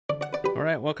All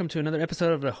right, welcome to another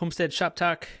episode of the Homestead Shop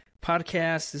Talk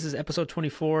podcast. This is episode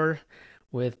 24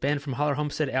 with Ben from Holler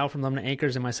Homestead, Al from Lumna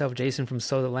Anchors, and myself, Jason from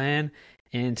Sow the Land.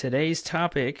 And today's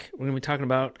topic, we're going to be talking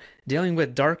about dealing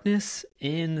with darkness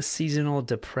in seasonal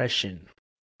depression.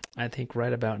 I think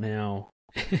right about now,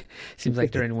 seems like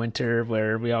during winter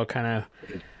where we all kind of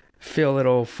feel a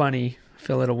little funny,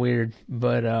 feel a little weird.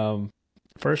 But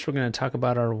first, we're going to talk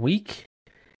about our week.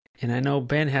 And I know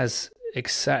Ben has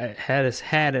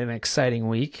had an exciting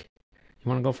week. You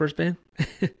want to go first, Ben?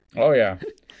 Oh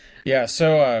yeah.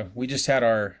 So we just had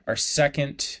our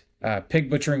second pig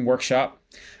butchering workshop.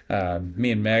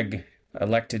 Me and Meg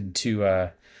elected to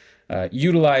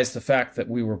utilize the fact that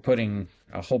we were putting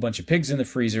a whole bunch of pigs in the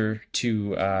freezer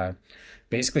to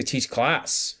basically teach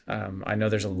class. I know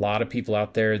there's a lot of people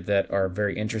out there that are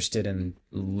very interested in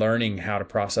learning how to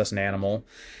process an animal.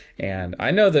 And I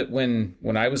know that when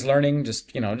I was learning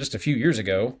just a few years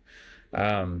ago,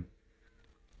 I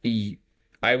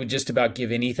would just about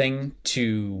give anything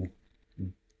to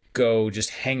go just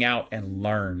hang out and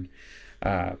learn.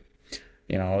 The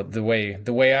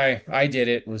way I did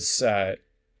it was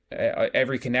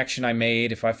every connection I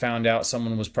made, if I found out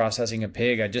someone was processing a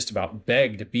pig, I just about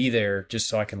begged to be there just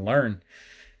so I can learn.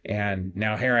 And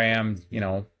now here I am,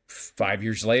 5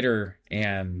 years later,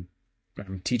 and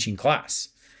I'm teaching class.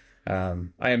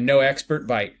 I am no expert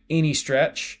by any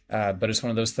stretch, but it's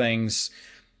one of those things,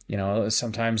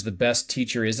 sometimes the best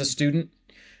teacher is a student.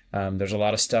 There's a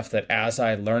lot of stuff that as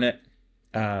I learn it,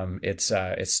 it's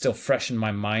still fresh in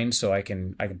my mind, so I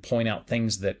can point out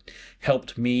things that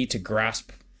helped me to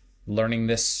grasp learning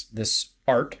this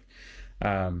art.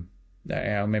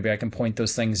 Maybe I can point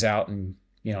those things out and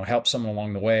help someone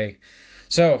along the way.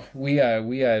 So we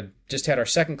just had our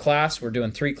second class. We're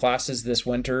doing 3 classes this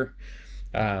winter.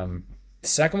 The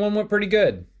second one went pretty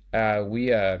good. I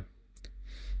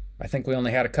think we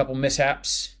only had a couple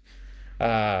mishaps.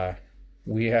 The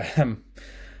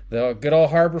good old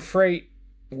Harbor Freight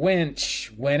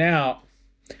winch went out.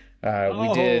 We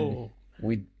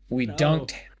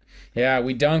dunked. Yeah,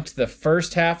 we dunked the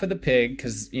first half of the pig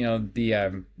because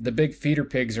the big feeder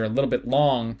pigs are a little bit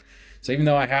long. So even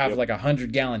though I have like a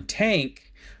 100-gallon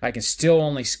tank, I can still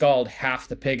only scald half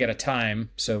the pig at a time.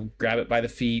 So grab it by the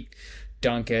feet,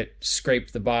 dunk it,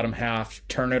 scrape the bottom half,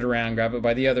 turn it around, grab it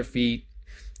by the other feet,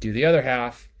 do the other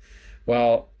half.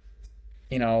 Well,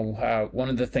 one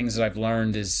of the things that I've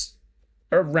learned is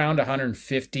around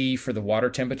 150 for the water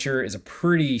temperature is a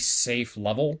pretty safe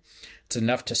level. It's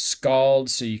enough to scald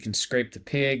so you can scrape the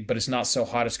pig, but it's not so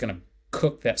hot it's going to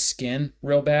cook that skin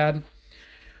real bad.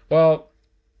 Well,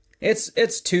 it's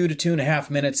 2 to 2.5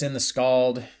 minutes in the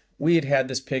scald. We had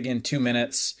this pig in 2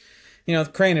 minutes. The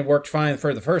crane had worked fine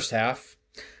for the first half.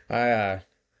 I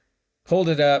pulled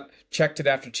it up, checked it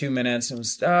after 2 minutes, and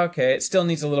was, okay, it still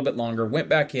needs a little bit longer. Went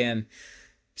back in,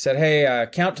 said, hey,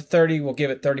 count to 30. We'll give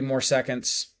it 30 more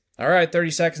seconds. All right, 30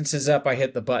 seconds is up. I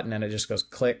hit the button, and it just goes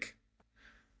click,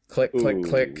 click, click, Ooh.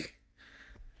 Click.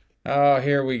 Oh,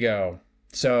 here we go.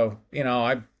 So,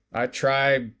 I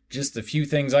try just a few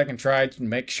things I can try to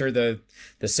make sure the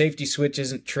safety switch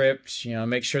isn't tripped,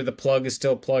 make sure the plug is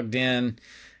still plugged in.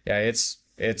 Yeah,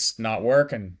 it's not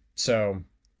working. So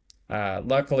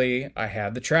luckily I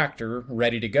had the tractor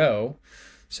ready to go.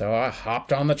 So I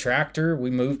hopped on the tractor.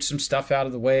 We moved some stuff out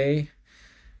of the way.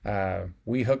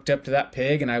 We hooked up to that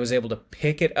pig and I was able to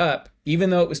pick it up. Even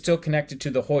though it was still connected to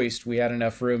the hoist, we had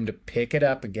enough room to pick it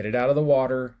up and get it out of the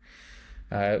water.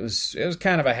 It was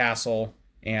kind of a hassle.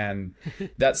 And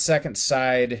that second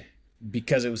side,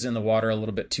 because it was in the water a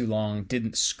little bit too long,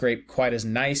 didn't scrape quite as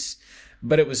nice,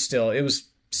 but it was still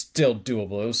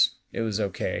doable. It was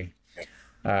okay.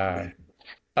 Other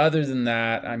than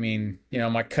that,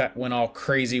 my cut went all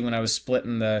crazy when I was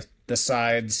splitting the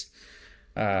sides.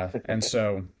 And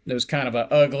so it was kind of an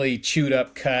ugly, chewed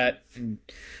up cut. And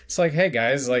it's like, hey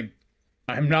guys,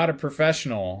 I'm not a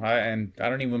professional and I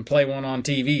don't even play one on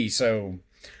TV. So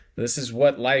this is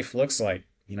what life looks like.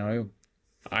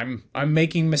 I'm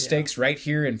making mistakes right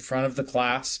here in front of the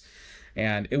class.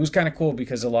 And it was kind of cool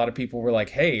because a lot of people were like,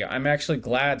 hey, I'm actually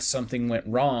glad something went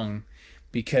wrong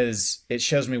because it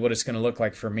shows me what it's going to look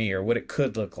like for me or what it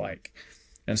could look like.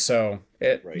 And so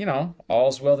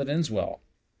all's well that ends well.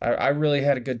 I really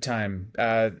had a good time.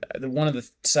 One of the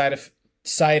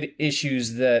side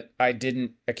issues that I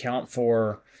didn't account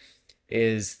for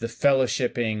is the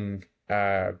fellowshipping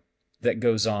that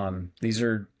goes on. These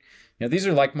are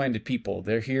like-minded people.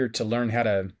 They're here to learn how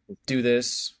to do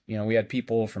this. We had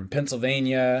people from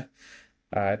Pennsylvania.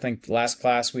 I think last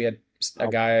class we had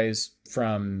guys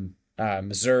from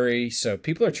Missouri. So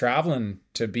people are traveling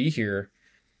to be here.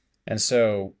 And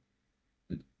so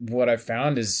what I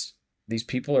found is these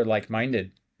people are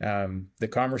like-minded. The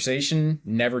conversation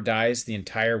never dies the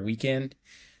entire weekend.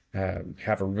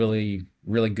 Have a really,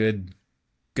 really good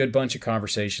bunch of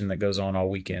conversation that goes on all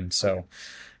weekend. So,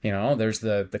 there's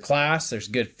the class, there's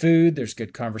good food, there's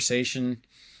good conversation.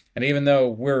 And even though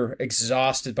we're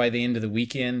exhausted by the end of the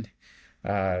weekend,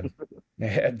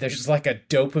 there's like a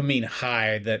dopamine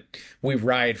high that we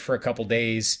ride for a couple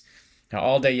days.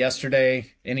 All day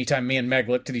yesterday, anytime me and Meg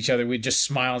looked at each other, we'd just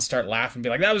smile and start laughing and be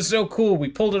like, that was so cool. We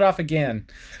pulled it off again.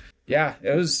 Yeah,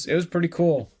 it was pretty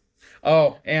cool.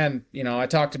 Oh, and, I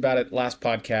talked about it last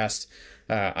podcast.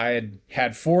 I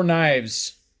had 4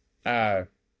 knives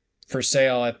for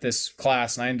sale at this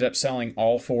class, and I ended up selling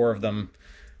all 4 of them,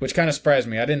 which kind of surprised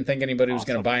me. I didn't think anybody was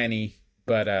going to buy any,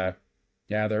 but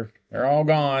yeah, they're all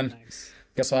gone. Nice.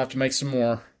 Guess I'll have to make some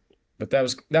more. But that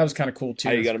was kind of cool too.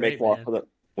 Are you going to make more for the?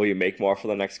 Will you make more for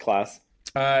the next class?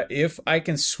 If I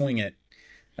can swing it.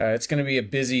 It's going to be a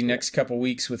busy next couple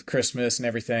weeks with Christmas and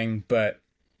everything, but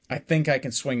I think I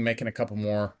can swing making a couple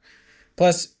more.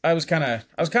 Plus, I was kind of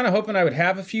hoping I would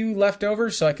have a few left over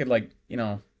so I could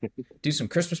do some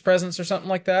Christmas presents or something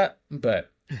like that.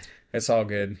 But it's all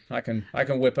good. I can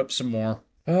whip up some more.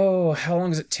 Oh, how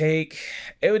long does it take?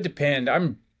 It would depend.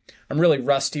 I'm really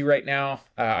rusty right now.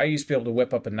 I used to be able to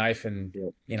whip up a knife in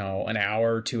an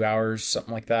hour, 2 hours,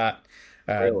 something like that.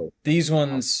 Really? These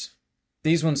ones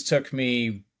took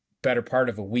me better part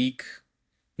of a week.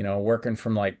 Working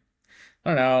from I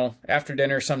don't know, after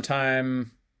dinner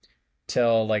sometime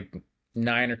till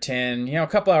 9 or 10. A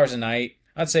couple hours a night.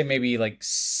 I'd say maybe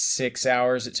 6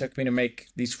 hours it took me to make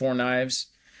these 4 knives.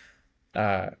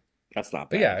 That's not bad.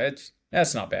 But yeah,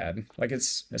 that's not bad.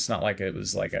 It's not like it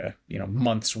was like a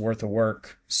month's worth of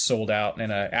work sold out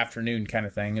in an afternoon kind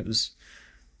of thing. It was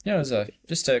it was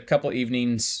just a couple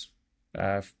evenings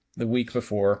the week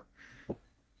before.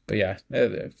 But yeah,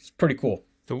 it's pretty cool.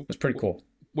 It's pretty cool.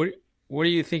 What do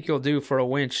you think you'll do for a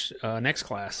winch next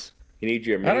class? You need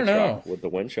your mini truck with the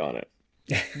winch on it.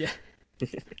 Yeah.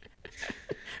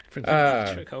 Bring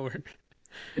the truck over.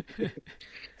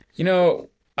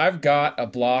 I've got a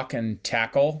block and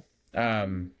tackle,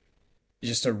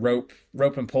 just a rope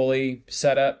and pulley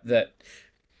setup that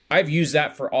I've used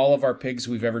that for all of our pigs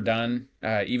we've ever done,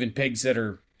 even pigs that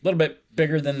are a little bit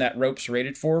bigger than that rope's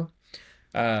rated for.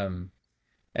 And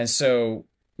so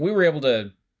we were able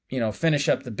to, finish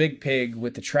up the big pig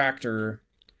with the tractor.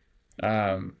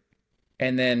 And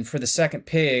then for the second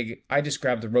pig, I just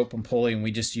grabbed the rope and pulley and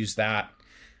we just used that.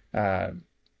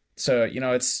 So,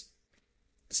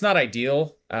 it's not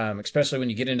ideal, especially when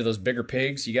you get into those bigger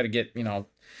pigs. You got to get,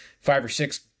 5 or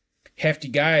 6 hefty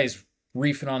guys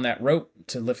reefing on that rope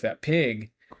to lift that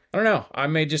pig. I don't know. I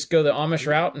may just go the Amish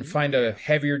route and find a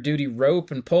heavier duty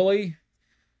rope and pulley.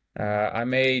 I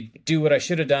may do what I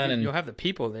should have done, and you'll have the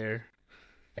people there.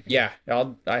 Yeah,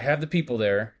 I have the people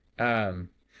there. I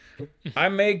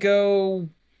may go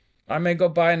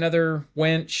buy another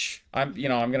winch. I'm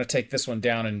going to take this one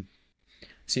down and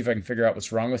see if I can figure out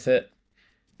what's wrong with it.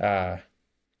 I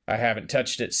haven't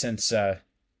touched it since what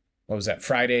was that,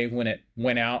 Friday when it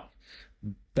went out.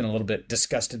 Been a little bit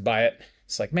disgusted by it.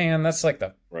 It's like, man, that's like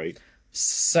the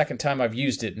second time I've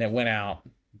used it and it went out.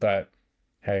 But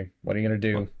hey, what are you gonna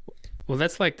do? Well,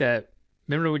 that's like that.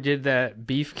 Remember we did that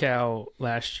beef cow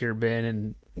last year, Ben,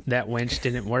 and that winch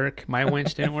didn't work. My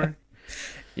winch didn't work.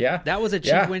 Yeah, that was a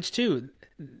cheap winch too.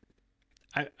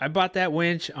 I bought that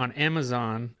winch on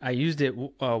Amazon. I used it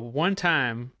one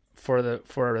time for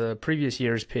the previous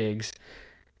year's pigs,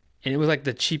 and it was like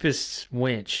the cheapest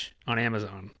winch on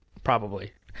Amazon,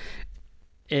 probably.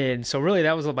 And so really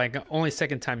that was like only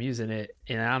second time using it.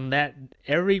 And on that,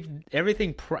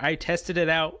 everything, I tested it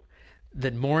out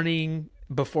the morning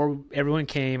before everyone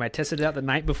came. I tested it out the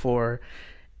night before,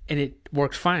 and it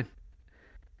worked fine.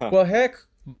 Well, heck,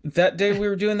 that day we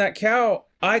were doing that cow,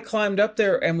 I climbed up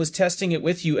there and was testing it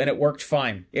with you, and it worked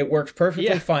fine. It worked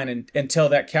perfectly fine until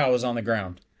that cow was on the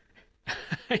ground.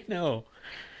 I know.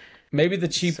 Maybe the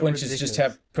cheap winches just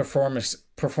have performance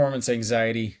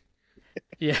anxiety.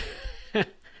 Yeah.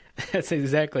 That's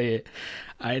exactly it.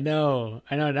 I know.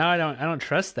 Now I don't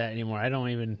trust that anymore. I'm not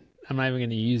even going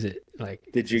to use it.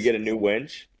 Did you get a new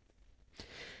winch?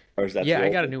 Or is that I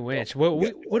got a new winch. What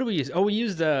do we use? Oh, we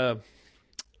used our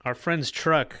friend's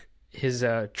truck, his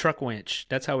truck winch.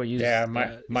 That's how we used.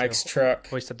 Yeah, Mike's truck.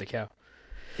 Hoist up the cow.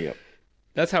 Yep.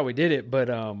 That's how we did it. But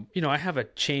I have a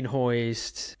chain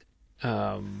hoist.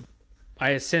 I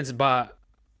have since bought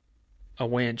a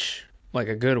winch, like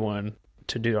a good one,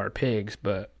 to do our pigs,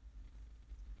 but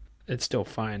it's still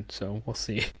fine, so we'll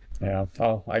see. Yeah,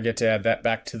 I get to add that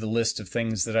back to the list of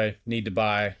things that I need to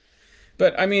buy.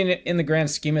 But I mean, in the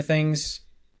grand scheme of things,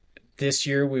 this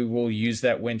year we will use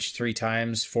that winch 3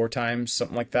 times, 4 times,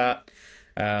 something like that.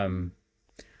 I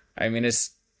mean,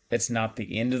 it's not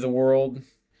the end of the world.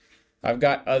 I've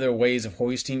got other ways of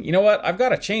hoisting. You know what? I've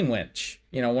got a chain winch.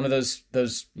 You know, one of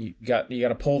those you got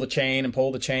to pull the chain and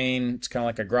pull the chain. It's kind of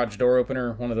like a garage door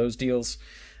opener, one of those deals.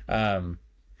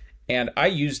 And I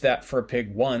used that for a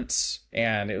pig once,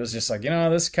 and it was just like,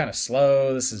 this is kind of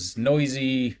slow. This is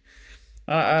noisy.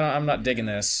 I'm not digging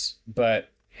this. But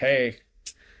hey,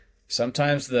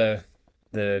 sometimes the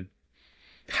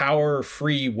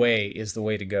power-free way is the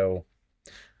way to go.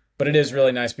 But it is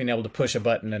really nice being able to push a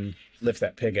button and lift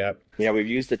that pig up. Yeah, we've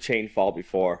used the chain fall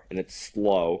before, and it's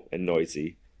slow and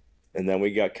noisy. And then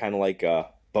we got kind of like a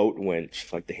boat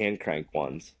winch, like the hand crank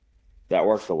ones. That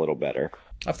works a little better.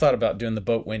 I've thought about doing the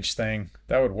boat winch thing.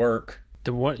 That would work.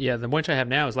 The winch I have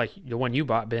now is like the one you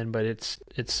bought, Ben, but it's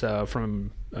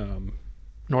from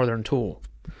Northern Tool.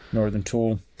 Northern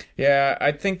Tool. Yeah,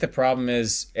 I think the problem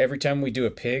is every time we do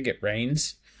a pig, it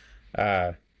rains.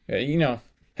 Hey,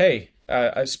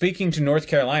 speaking to North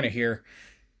Carolina here,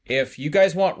 if you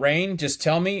guys want rain, just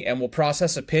tell me and we'll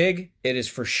process a pig. It is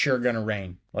for sure going to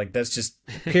rain. Like, that's just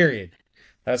period.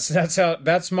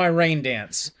 That's my rain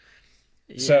dance.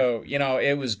 Yeah. So,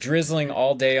 it was drizzling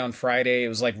all day on Friday. It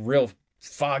was like real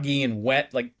foggy and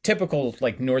wet, like typical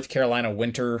like North Carolina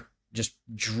winter, just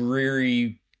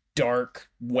dreary, dark,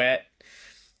 wet.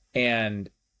 And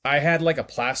I had like a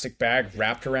plastic bag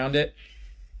wrapped around it,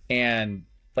 and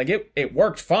like it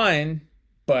worked fine,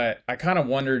 but I kind of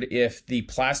wondered if the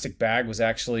plastic bag was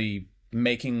actually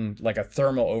making like a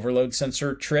thermal overload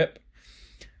sensor trip.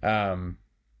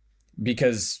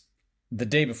 Because the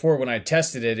day before when I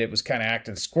tested it, it was kind of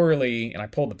acting squirrely, and I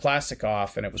pulled the plastic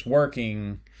off and it was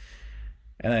working.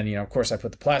 And then, of course I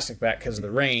put the plastic back because of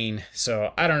the rain.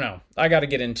 So I don't know. I got to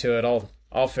get into it.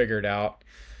 I'll figure it out.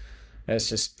 It's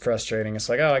just frustrating. It's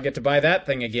like, I get to buy that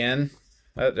thing again.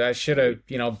 I should have,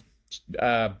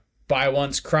 buy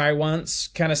once, cry once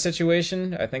kind of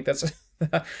situation. I think that's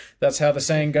how the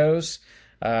saying goes.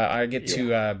 I get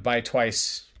to buy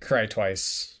twice, cry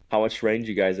twice. How much rain did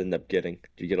you guys end up getting?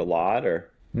 Did you get a lot or?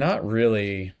 Not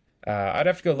really. I'd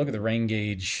have to go look at the rain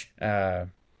gauge.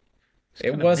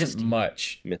 It wasn't misty.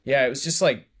 Much. Yeah, it was just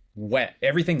like wet.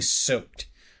 Everything's soaked.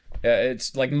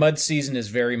 It's like mud season is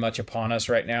very much upon us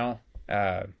right now.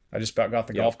 I just about got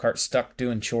the golf cart stuck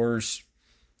doing chores.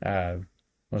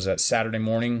 Was that Saturday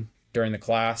morning during the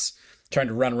class? Trying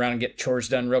to run around and get chores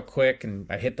done real quick, and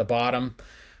I hit the bottom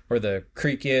where the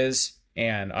creek is,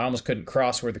 and I almost couldn't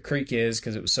cross where the creek is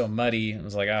because it was so muddy. I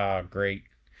was like, great.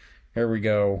 Here we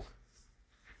go.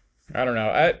 I don't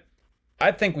know.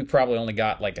 I think we probably only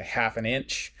got like a half an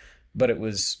inch, but it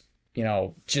was,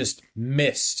 just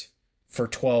mist for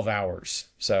 12 hours.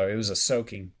 So it was a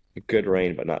soaking. Good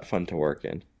rain, but not fun to work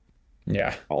in.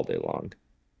 Yeah. All day long.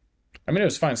 I mean, it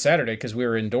was fine Saturday because we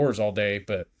were indoors all day,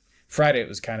 but Friday it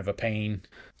was kind of a pain.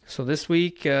 So this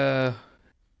week,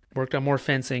 worked on more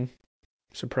fencing.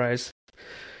 Surprise.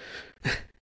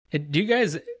 Do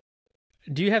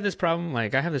you have this problem?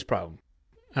 Like, I have this problem.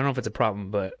 I don't know if it's a problem,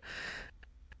 but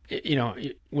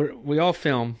we all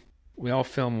film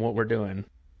what we're doing.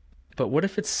 But what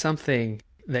if it's something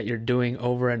that you're doing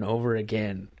over and over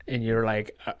again, and you're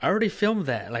like, I already filmed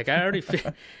that. Like, I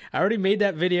already made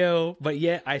that video, but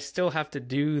yet I still have to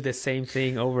do the same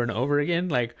thing over and over again.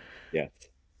 Like, yes.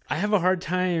 I have a hard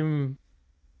time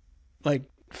like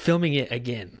filming it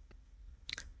again.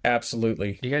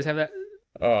 Absolutely. Do you guys have that?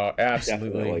 Oh, absolutely.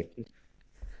 Definitely.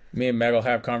 Me and Meg will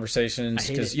have conversations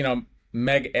because,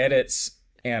 Meg edits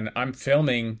and I'm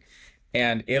filming,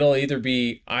 and it'll either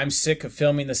be I'm sick of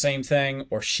filming the same thing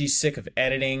or she's sick of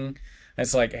editing. And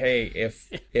it's like, hey,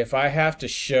 if I have to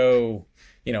show,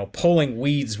 pulling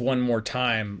weeds one more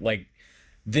time, like,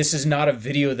 this is not a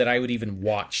video that I would even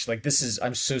watch. Like,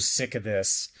 I'm so sick of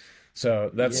this.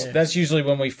 So that's usually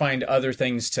when we find other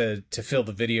things to fill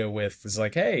the video with. It's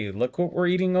like, hey, look what we're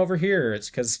eating over here. It's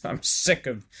because I'm sick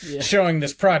of showing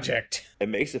this project. It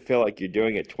makes it feel like you're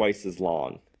doing it twice as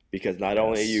long, because not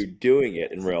only are you doing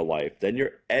it in real life, then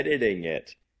you're editing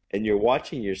it and you're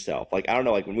watching yourself. Like, I don't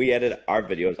know, like when we edit our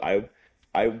videos, I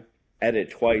edit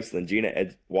twice, then Gina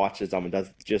watches them and does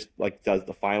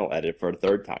the final edit for a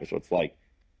third time. So it's like,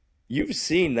 you've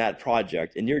seen that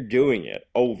project and you're doing it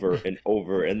over and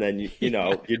over, and then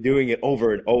you're doing it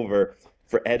over and over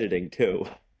for editing too.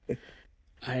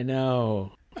 I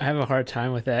know. I have a hard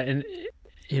time with that. And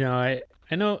I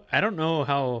don't know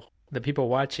how the people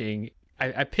watching,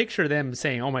 I picture them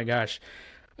saying, "Oh my gosh,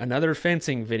 another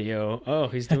fencing video. Oh,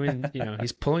 he's doing,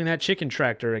 he's pulling that chicken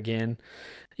tractor again."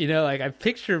 Like, I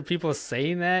picture people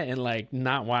saying that and like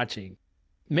not watching.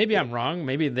 maybe I'm wrong.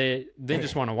 Maybe they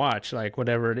just want to watch like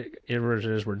whatever it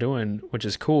is we're doing, which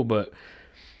is cool. But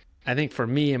I think for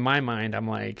me, in my mind, I'm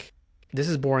like, this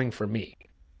is boring for me.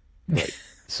 Right.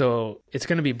 So it's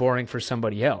going to be boring for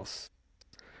somebody else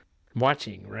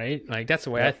watching, right? Like that's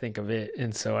the way I think of it.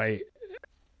 And so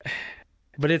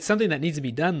but it's something that needs to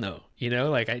be done though,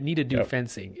 like I need to do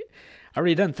fencing. I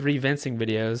already done 3 fencing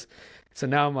videos. So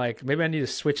now I'm like, maybe I need to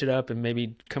switch it up and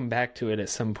maybe come back to it at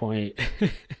some point.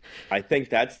 I think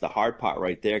that's the hard part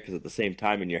right there, because at the same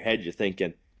time in your head you're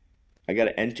thinking, I got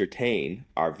to entertain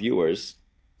our viewers.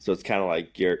 So it's kind of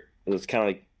like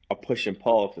a push and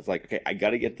pull. 'Cause it's like, okay, I got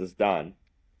to get this done.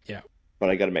 Yeah. But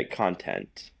I got to make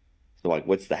content. So like,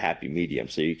 what's the happy medium?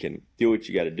 So you can do what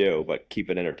you got to do, but keep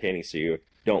it entertaining so you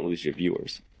don't lose your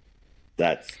viewers.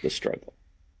 That's the struggle.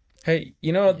 Hey,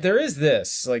 there is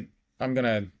this, like, I'm going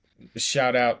to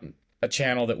shout out a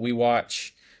channel that we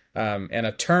watch, and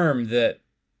a term that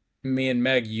me and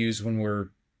Meg use when we're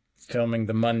filming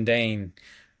The Mundane.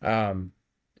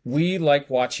 We like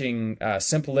watching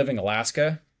Simple Living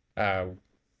Alaska. I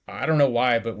don't know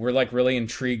why, but we're like really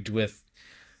intrigued with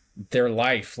their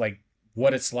life, like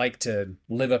what it's like to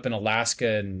live up in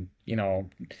Alaska, and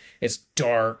it's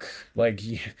dark. Like,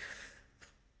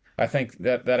 I think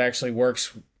that actually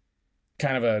works,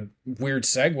 kind of a weird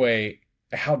segue,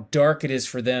 how dark it is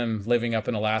for them living up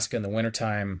in Alaska in the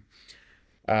wintertime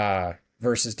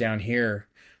versus down here.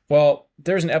 Well,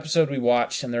 there's an episode we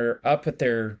watched, and they're up at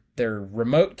their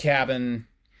remote cabin,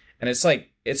 and it's a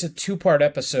 2-part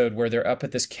episode where they're up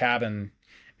at this cabin,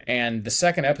 and the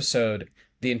second episode,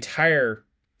 the entire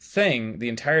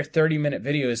 30-minute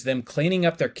video is them cleaning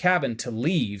up their cabin to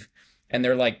leave, and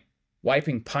they're like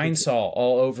wiping Pine Sol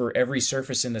all over every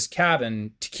surface in this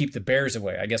cabin to keep the bears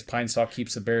away. I guess Pine Sol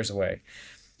keeps the bears away.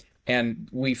 And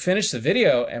we finished the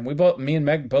video, and me and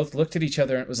Meg both looked at each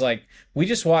other, and it was like, we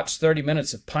just watched 30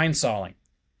 minutes of pine sawing.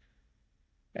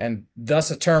 And thus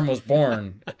a term was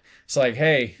born. It's like,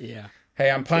 hey,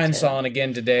 I'm pine sawing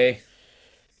again today.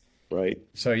 Right.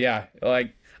 So yeah,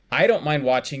 like, I don't mind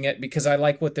watching it because I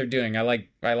like what they're doing. I like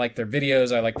their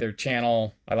videos. I like their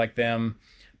channel. I like them.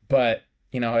 But,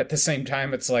 at the same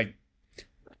time, it's like,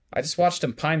 I just watched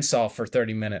them pine saw for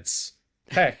 30 minutes.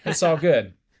 Hey, it's all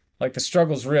good. Like, the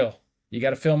struggle's real. You got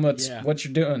to film what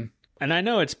you're doing. And I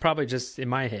know it's probably just in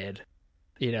my head,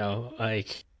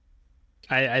 like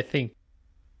I think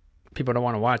people don't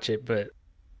want to watch it, but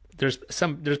there's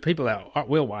people that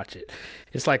will watch it.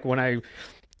 It's like when I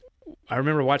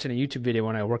remember watching a YouTube video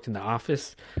when I worked in the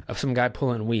office of some guy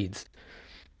pulling weeds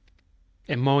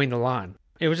and mowing the lawn.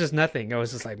 It was just nothing. I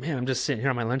was just like, man, I'm just sitting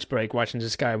here on my lunch break watching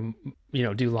this guy,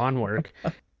 do lawn work.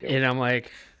 And I'm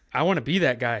like, I want to be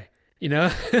that guy,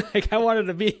 like I wanted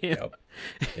to be him.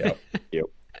 Yep.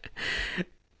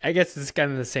 I guess it's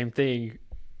kind of the same thing,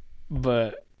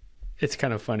 but it's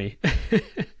kind of funny.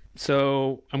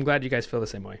 So I'm glad you guys feel the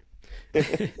same way.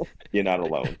 You're not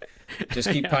alone. Just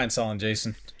keep pine sawing,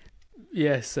 Jason.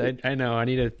 Yes, I know. I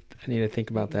need to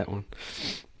think about that one.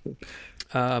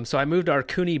 So I moved our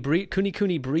Kune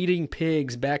breeding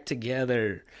pigs back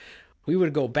together. We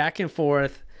would go back and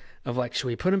forth of like, should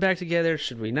we put them back together?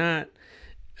 Should we not?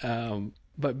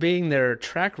 But being their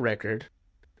track record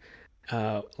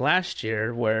last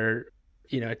year, where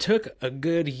it took a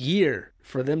good year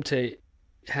for them to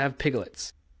have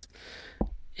piglets,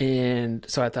 and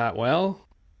so I thought, well,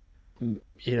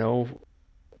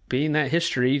 being that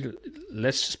history,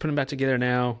 let's just put them back together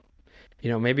now.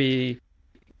 Maybe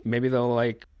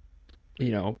they'll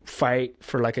fight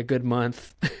for like a good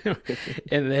month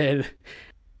and then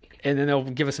they'll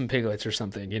give us some piglets or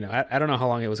something. I don't know how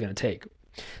long it was going to take.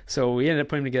 So we ended up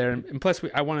putting them together. And plus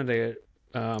I wanted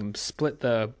to split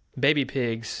the baby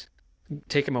pigs,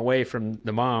 take them away from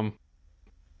the mom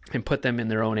and put them in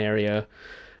their own area.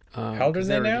 How old are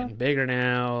they now? Getting bigger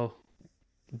now.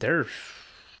 They're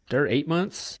 8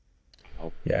 months.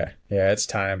 Yeah, it's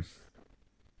time.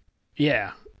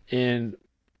 Yeah, and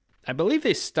I believe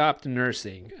they stopped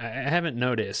nursing. I haven't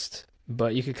noticed,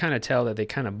 but you could kind of tell that they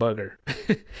kind of bugger.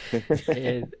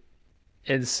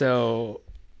 and so,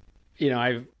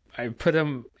 I put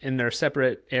them in their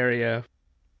separate area,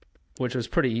 which was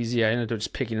pretty easy. I ended up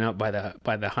just picking them up by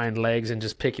the hind legs and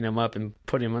just picking them up and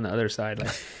putting them on the other side.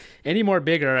 Like any more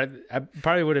bigger, I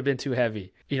probably would have been too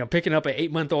heavy. Picking up an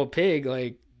 8-month-old pig,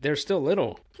 like they're still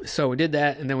little. So we did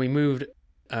that, and then we moved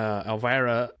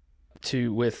Elvira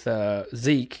with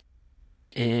Zeke,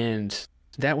 and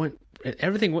that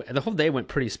the whole day went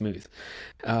pretty smooth.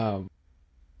 And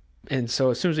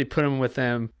so as soon as we put them with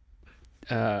them,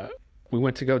 we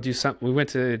went to go do something. We went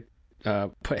to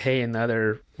put hay in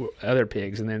the other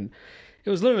pigs, and then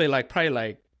it was literally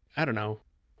probably I don't know,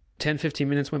 10, 15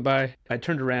 minutes went by. I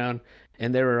turned around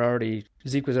and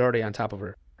Zeke was already on top of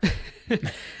her.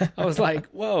 I was like,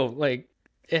 whoa, like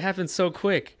it happened so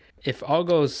quick. If all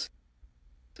goes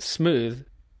smooth,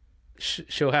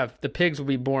 the pigs will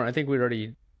be born. I think we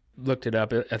already looked it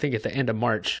up. I think at the end of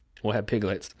March, we'll have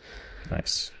piglets.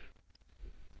 Nice.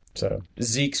 So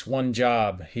Zeke's one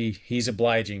job, he's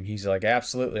obliging. He's like,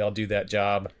 absolutely, I'll do that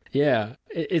job. Yeah.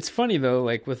 It's funny though,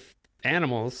 like with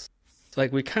animals,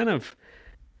 like we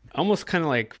almost kind of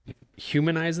like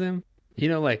humanize them. You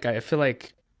know, like I feel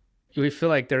like we feel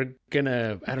like they're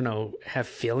gonna, I don't know, have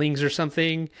feelings or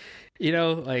something, you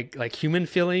know, like human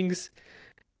feelings.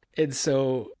 And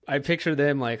so I picture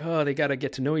them like, oh, they got to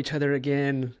get to know each other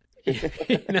again.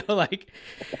 You know,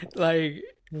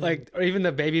 or even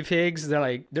the baby pigs,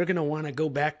 they're going to want to go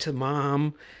back to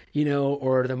mom, you know,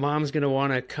 or the mom's going to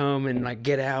want to come and like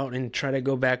get out and try to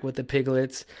go back with the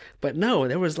piglets. But no,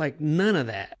 there was like none of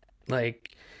that.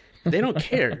 Like they don't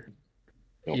care,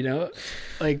 you know,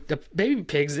 like the baby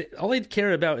pigs, all they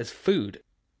care about is food.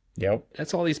 Yep.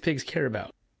 That's all these pigs care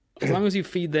about. As long as you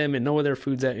feed them and know where their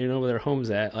food's at, you know where their home's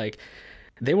at, like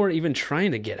they weren't even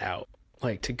trying to get out,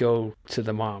 like to go to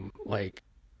the mom. Like,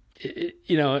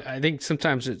 you know, I think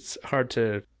sometimes it's hard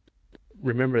to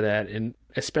remember that. And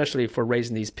especially if we're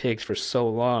raising these pigs for so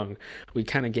long, we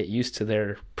kind of get used to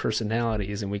their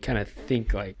personalities and we kind of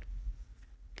think like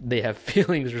they have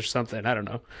feelings or something. I don't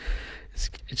know. It's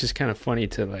just kind of funny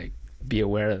to like be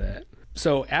aware of that.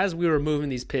 So as we were moving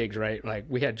these pigs, right, like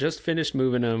we had just finished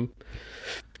moving them.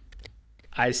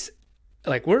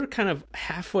 We're kind of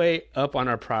halfway up on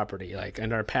our property, like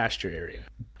in our pasture area.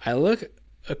 I look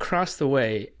across the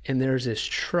way and there's this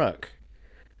truck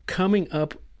coming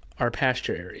up our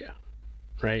pasture area,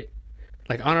 right?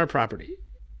 Like on our property.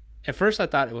 At first I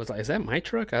thought it was like, is that my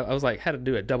truck? I was like, had to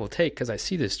do a double take because I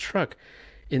see this truck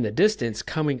in the distance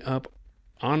coming up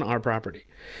on our property.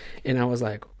 And I was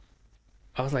like,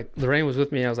 Lorraine was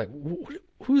with me. And I was like,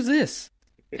 who's this?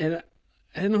 And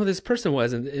I didn't know who this person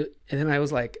was. And then I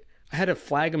was like, I had to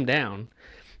flag him down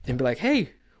and be like,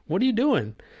 hey, what are you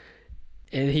doing?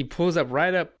 And he pulls up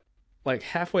right up, like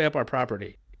halfway up our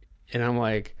property. And I'm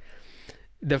like,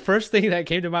 the first thing that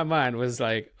came to my mind was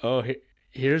like, oh,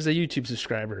 here's a YouTube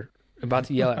subscriber about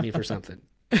to yell at me for something.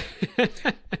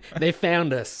 They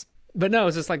found us. But no,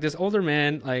 it's just like this older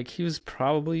man, like he was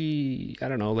probably, I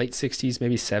don't know, late 60s,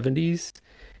 maybe 70s.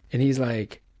 And he's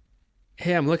like,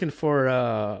 hey, I'm looking for,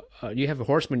 you have a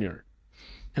horse manure?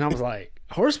 And I was like,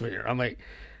 horse manure? I'm like,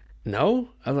 no.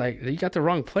 I was like, you got the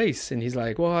wrong place. And he's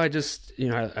like, well, I just, you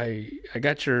know,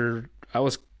 I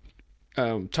was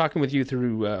talking with you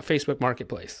through Facebook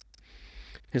Marketplace.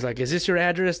 He's like, is this your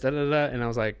address? Da, da, da. And I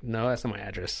was like, no, that's not my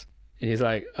address. And he's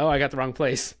like, oh, I got the wrong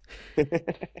place.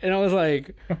 And I was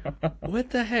like,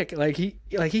 what the heck? Like he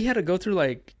had to go through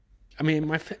like, I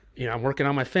mean, I'm working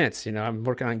on my fence, you know, I'm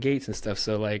working on gates and stuff.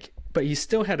 So like, but he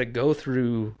still had to go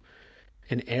through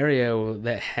an area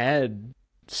that had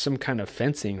some kind of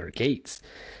fencing or gates.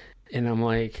 And I'm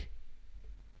like,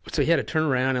 so he had to turn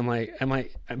around.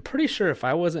 I'm pretty sure if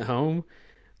I wasn't home,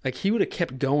 like he would have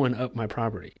kept going up my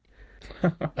property.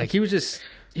 Like he was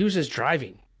just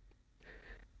driving.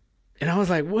 And I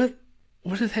was like, what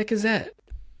the heck is that?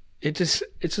 It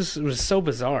was so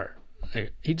bizarre.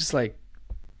 Like, he just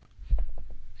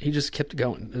kept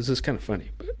going. It was just kind of funny,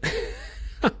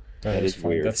 but that is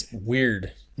weird. That's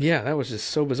weird. Yeah, that was just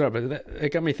so bizarre. But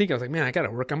it got me thinking. I was like, man, I got to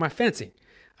work on my fencing.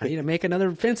 I need to make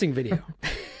another fencing video.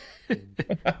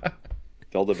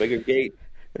 Build a bigger gate.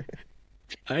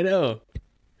 I know.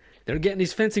 They're getting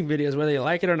these fencing videos whether you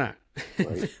like it or not.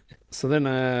 Right. So then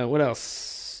what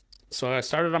else? So I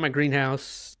started on my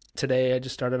greenhouse today. I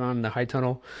just started on the high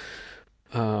tunnel.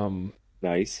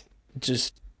 Nice.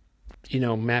 Just, you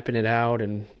know, mapping it out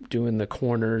and doing the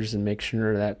corners and make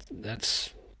sure that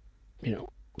that's, you know,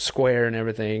 square and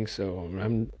everything. So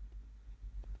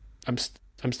I'm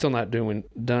still not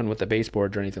done with the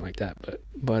baseboards or anything like that.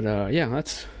 But yeah,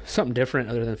 that's something different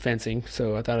other than fencing.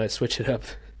 So I thought I'd switch it up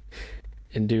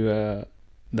and do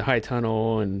the high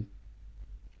tunnel and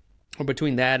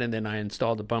between that and then I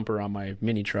installed the bumper on my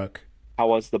mini truck. How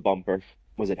was the bumper?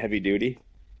 Was it heavy duty?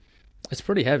 It's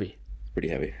pretty heavy. Pretty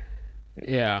heavy.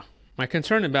 Yeah. My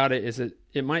concern about it is that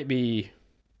it might be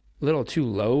a little too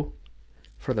low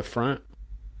for the front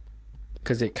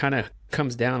because it kind of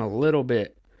comes down a little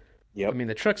bit. Yep. I mean,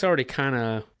 the truck's already kind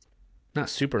of not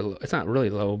super low. It's not really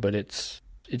low, but it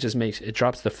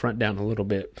drops the front down a little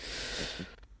bit.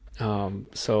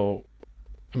 So,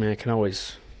 I mean, I can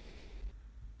always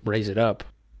raise it up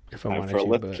if I wanted to. For a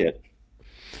lift kit.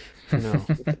 No,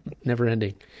 never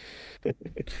ending.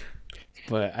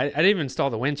 But I didn't even install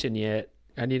the winch in yet.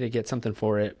 I need to get something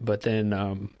for it. But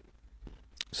then,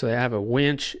 so I have a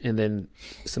winch and then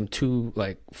some two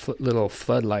like little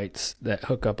floodlights that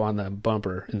hook up on the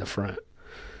bumper in the front.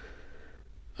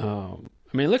 I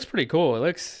mean, it looks pretty cool.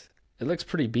 It looks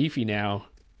pretty beefy now.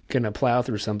 Gonna plow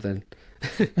through something,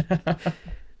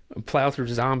 plow through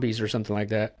zombies or something like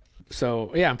that.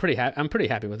 So yeah, I'm pretty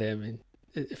happy with it. I mean,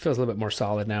 it feels a little bit more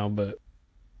solid now, but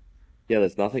Yeah,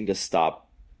 there's nothing to stop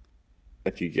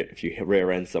if you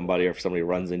rear end somebody or if somebody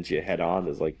runs into you head on.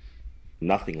 There's like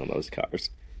nothing on those cars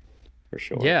for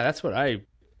sure. yeah, that's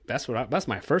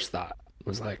my first thought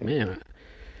was like, man,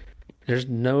 there's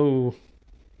no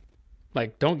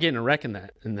like, don't get in a wreck in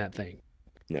that thing.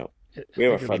 No, I we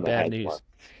have a think it'd be friend that bad has news. one,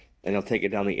 and he'll take it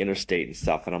down the interstate and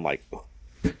stuff, and I'm like, "Oh,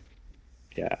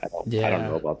 yeah, I don't know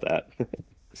Yeah. about that.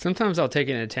 Sometimes I'll take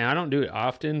it into town. I don't do it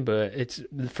often, but it's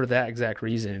for that exact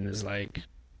reason. Is like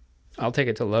I'll take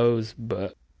it to Lowe's,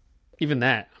 but even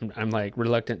that, I'm like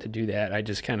reluctant to do that. I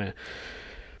just kind of,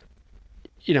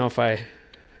 if I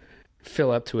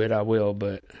fill up to it, I will,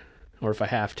 but or if I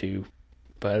have to.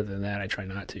 But other than that, I try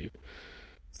not to.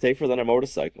 Safer than a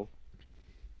motorcycle,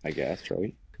 I guess,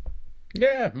 right?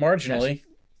 Yeah, marginally.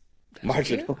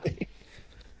 Marginally.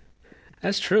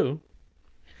 That's true.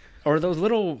 Or those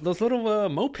little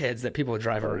mopeds that people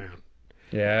drive around.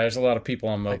 Yeah, there's a lot of people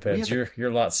on Like, we mopeds. have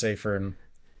You're a lot safer in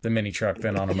the mini truck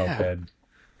than on a Yeah. moped.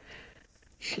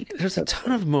 There's a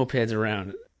ton of mopeds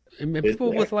around. I mean, Is people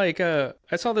there? with like I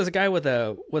saw this guy with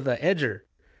a edger.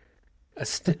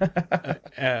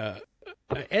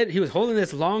 He was holding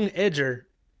this long edger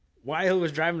while he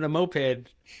was driving a moped,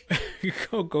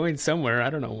 going somewhere. I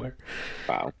don't know where.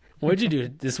 Wow. What'd you do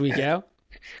this week, Al?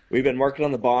 We've been working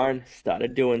on the barn,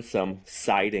 started doing some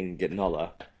siding,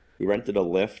 we rented a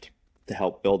lift to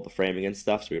help build the framing and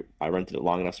stuff. So I rented it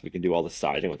long enough so we can do all the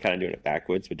siding. We're kind of doing it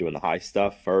backwards. We're doing the high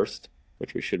stuff first,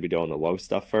 which we should be doing the low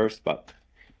stuff first, but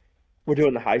we're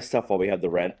doing the high stuff while we have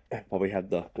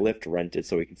the lift rented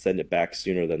so we can send it back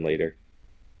sooner than later.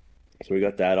 So we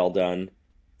got that all done.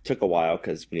 Took a while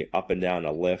because when you up and down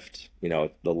a lift, the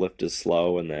lift is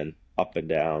slow and then up and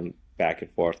down, back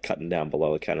and forth, cutting down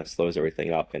below, it kind of slows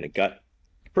everything up. And it got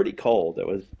pretty cold.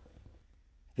 I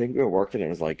think we were working, it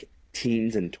was like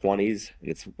teens and 20s. And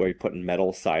it's where you're putting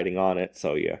metal siding on it.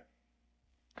 So you're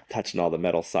touching all the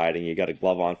metal siding. You got a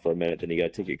glove on for a minute, then you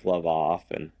got to take your glove off.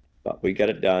 But we got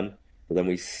it done. But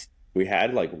then we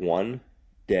had like 1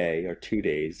 day or 2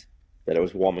 days that it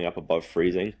was warming up above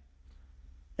freezing.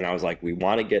 And I was like, we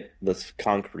want to get this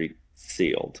concrete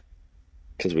sealed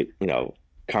because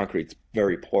concrete's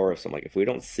very porous. I'm like, if we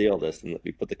don't seal this and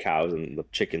we put the cows and the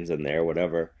chickens in there,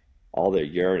 whatever, all their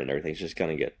urine and everything's just going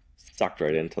to get sucked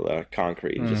right into the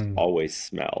concrete and just always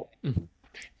smell. Mhm.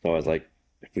 So I was like,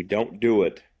 if we don't do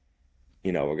it,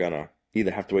 we're going to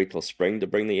either have to wait till spring to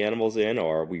bring the animals in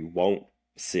or we won't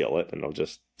seal it and it'll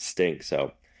just stink.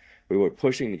 So we were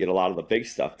pushing to get a lot of the big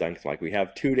stuff done because like we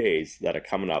have 2 days that are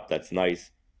coming up. That's nice.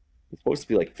 It's supposed to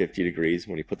be like 50 degrees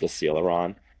when you put the sealer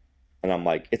on. And I'm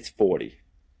like, it's 40.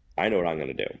 I know what I'm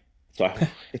going to do. So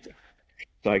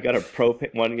I got a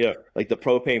propane one, like the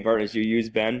propane burners you use,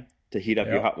 Ben, to heat up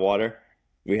your Yep. hot water.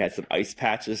 We had some ice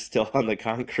patches still on the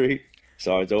concrete.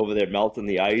 So I was over there melting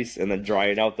the ice and then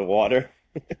drying out the water.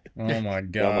 Oh my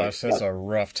gosh, that's a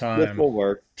rough This time. will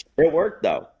work. It worked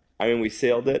though. I mean, we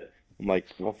sealed it. I'm like,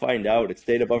 we'll find out. It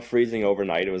stayed above freezing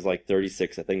overnight. It was like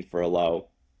 36, I think, for a low.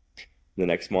 The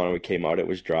next morning we came out, it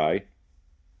was dry.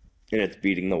 And it's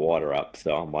beating the water up.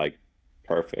 So I'm like,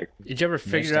 perfect. Did you ever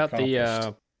figure out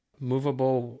the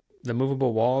movable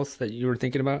walls that you were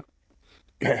thinking about?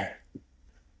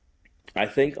 I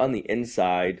think on the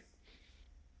inside,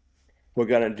 we're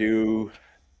gonna do,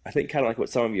 I think kind of like what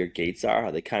some of your gates are.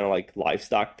 Are they kind of like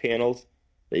livestock panels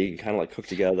that you can kind of like hook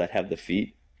together that have the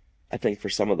feet? I think for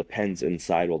some of the pens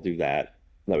inside, we'll do that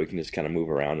we can just kind of move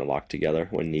around and lock together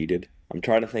when needed. I'm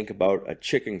trying to think about a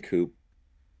chicken coop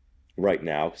right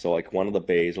now. So like one of the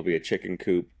bays will be a chicken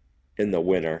coop in the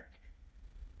winter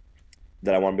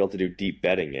that I want to be able to do deep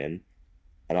bedding in,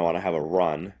 and I want to have a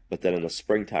run. But then in the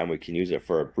springtime, we can use it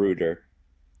for a brooder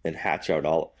and hatch out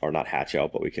all, or not hatch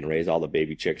out, but we can raise all the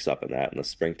baby chicks up in that in the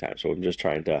springtime. So I'm just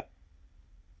trying to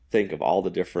think of all the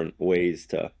different ways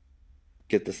to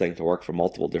get this thing to work for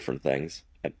multiple different things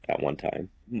at one time.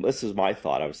 This is my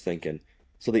thought. I was thinking,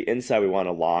 so the inside we want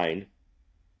to line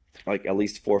like at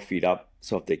least 4 feet up,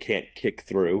 so if they can't kick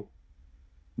through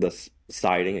the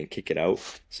siding and kick it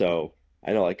out. So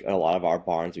I know like in a lot of our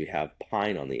barns we have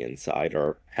pine on the inside,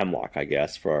 or hemlock, I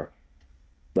guess, for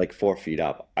like 4 feet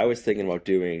up. I was thinking about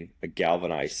doing a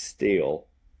galvanized steel,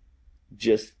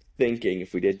 just thinking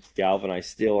if we did galvanized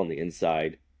steel on the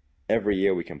inside, every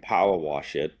year we can power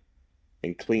wash it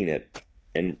and clean it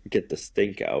and get the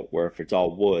stink out. Where if it's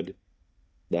all wood,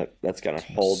 that's gonna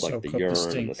hold like Soak the up the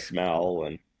urine and the stink. smell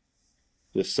and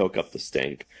just soak up the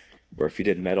stink. Where if you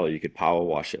did metal, you could power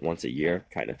wash it once a year,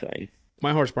 kind of thing.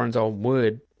 My horse barn's all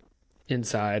wood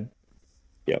inside,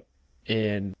 Yep.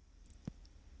 and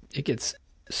it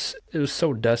was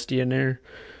so dusty in there.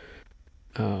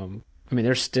 I mean,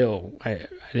 there's still I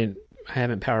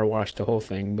haven't power washed the whole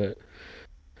thing, but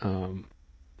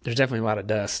there's definitely a lot of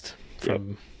dust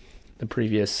from the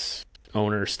previous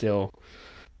owner still.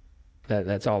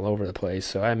 That's all over the place.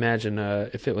 So I imagine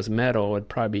if it was metal, it'd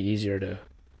probably be easier to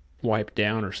wipe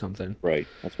down or something. Right.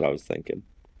 That's what I was thinking.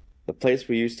 The place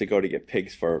we used to go to get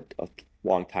pigs for a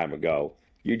long time ago,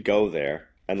 you'd go there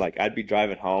and like I'd be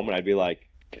driving home and I'd be like,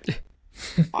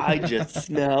 I just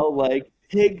smell like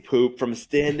pig poop from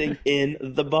standing in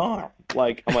the barn.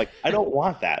 Like I'm like, I don't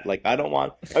want that. Like I don't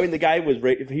want. I mean, the guy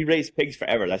he raised pigs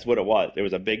forever. That's what it was. It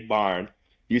was a big barn.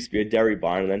 Used to be a dairy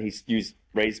barn, and then he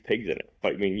raised pigs in it.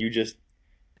 But I mean, you just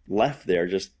left there.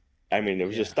 I mean, it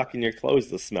was just stuck in your clothes.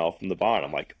 The smell from the barn.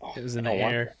 I'm like, oh, It was in I the don't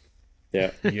want air.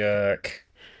 that. Yeah, Yuck.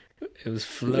 It was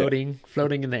floating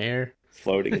in the air.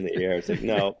 floating in the air. It's like,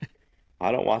 no,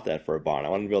 I don't want that for a barn. I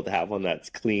want to be able to have one that's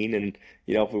clean, and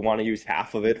if we want to use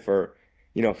half of it for,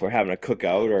 if we're having a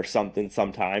cookout or something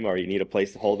sometime, or you need a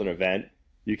place to hold an event,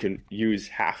 you can use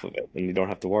half of it, and you don't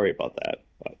have to worry about that.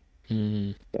 But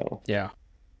so, Yeah.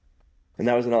 and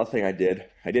that was another thing I did.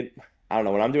 I don't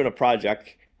know, when I'm doing a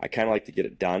project, I kind of like to get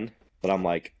it done, but I'm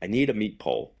like, I need a meat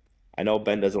pole. I know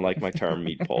Ben doesn't like my term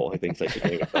meat pole. He thinks I should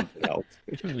think of something else.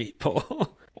 Meat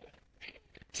pole.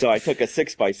 So I took a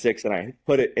 6x6 and I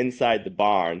put it inside the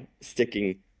barn,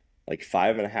 sticking like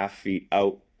 5.5 feet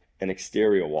out an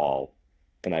exterior wall,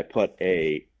 and I put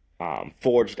a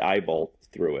forged eye bolt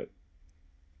through it,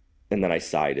 and then I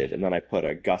sided, and then I put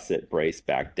a gusset brace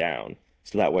back down,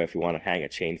 so that way if we want to hang a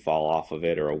chain fall off of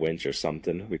it or a winch or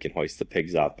something, we can hoist the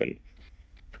pigs up and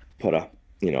put a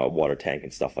water tank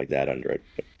and stuff like that under it.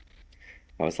 But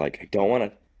I was like, I don't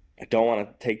want to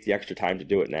take the extra time to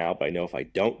do it now, but I know if I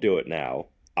don't do it now,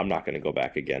 I'm not going to go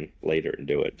back again later and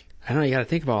do it. I know, you got to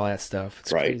think about all that stuff.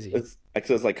 It's Right. crazy.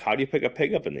 It's like, how do you pick a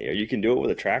pig up in the air? You can do it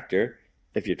with a tractor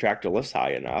if your tractor lifts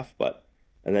high enough,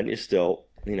 and then you're still,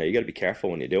 you got to be careful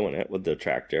when you're doing it with the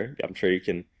tractor. I'm sure you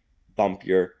can bump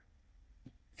your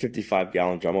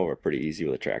 55-gallon drum over pretty easy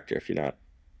with a tractor if you're not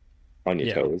on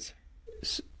your toes.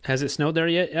 Has it snowed there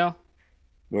yet, Al?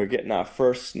 We're getting our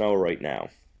first snow right now.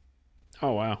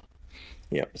 Oh, wow.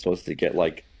 Yeah, we're supposed to get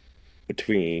like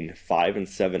between 5 and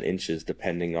 7 inches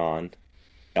depending on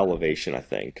elevation, I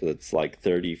think, because it's like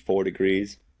 34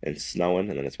 degrees and snowing,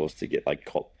 and then it's supposed to get like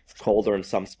colder in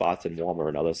some spots and warmer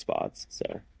in other spots. So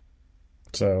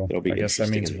I it'll be guess that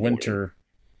interesting means in the morning.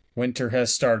 winter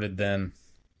has started then.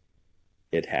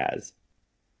 It has.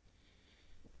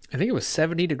 I think it was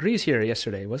 70 degrees here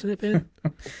yesterday, wasn't it, Ben?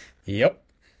 Yep.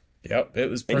 It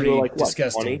was And pretty you were like, what,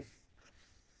 disgusting. 20?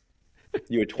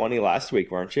 You were 20 last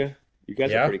week, weren't you? You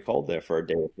guys Yeah. are pretty cold there for a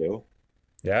day or two.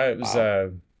 Yeah, it was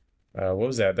Wow. what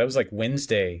was that? That was like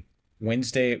Wednesday.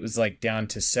 Wednesday it was like down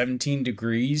to 17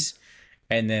 degrees,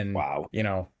 and then Wow.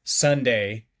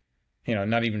 Sunday,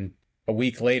 not even a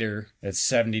week later, it's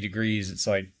 70 degrees. It's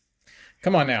like,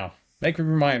 come on now. Make up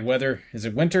your mind whether is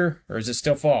it winter or is it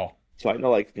still fall? So I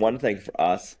know like one thing for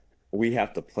us, we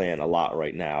have to plan a lot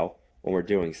right now when we're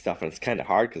doing stuff, and it's kind of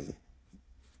hard because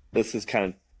this is kind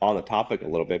of on the topic a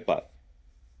little bit, but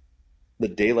the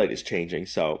daylight is changing.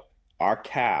 So our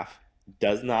calf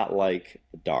does not like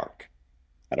the dark.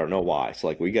 I don't know why. So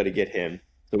like we got to get him.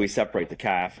 So we separate the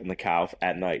calf and the cow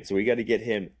at night. So we got to get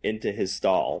him into his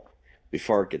stall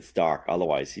before it gets dark.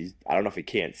 Otherwise, I don't know if he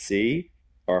can't see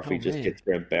or if Oh, he just man. gets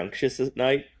rambunctious at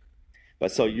night.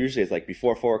 But so usually it's like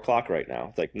before 4 o'clock right now.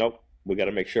 It's like, nope, we got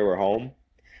to make sure we're home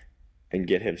and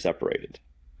get him separated.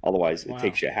 Otherwise, Wow. it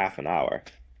takes you half an hour.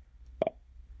 But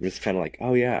it's kind of like,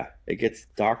 oh yeah, it gets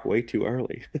dark way too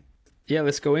early. Yeah,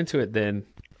 let's go into it then.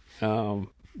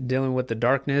 Dealing with the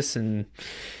darkness and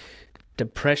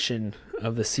depression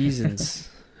of the seasons.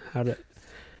 How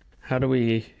do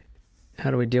we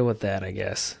deal with that, I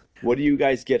guess? What do you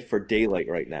guys get for daylight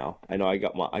right now? I know I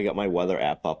got my weather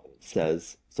app up. It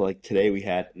says so like today we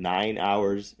had 9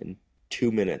 hours and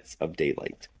 2 minutes of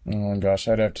daylight. Oh my gosh,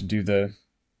 I'd have to do the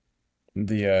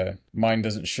mine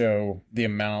doesn't show the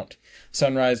amount.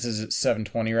 Sunrise is at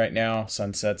 7:20 right now.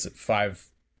 Sunset's at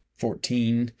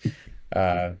 5:14.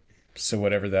 So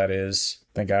whatever that is.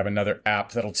 I think I have another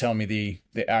app that'll tell me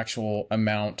the actual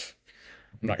amount.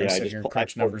 I'm not gonna Yeah, sit here and I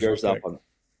crunch pulled numbers real yours up quick.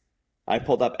 I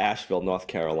pulled up Asheville, North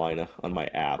Carolina on my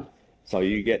app. So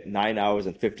you get 9 hours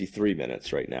and 53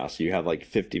 minutes right now. So you have like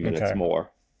 50 minutes Okay.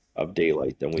 more. of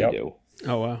daylight than we Yep. do.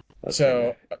 Oh wow. That's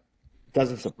So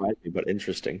doesn't surprise me, but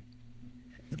interesting.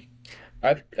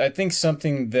 I think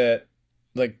something that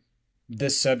like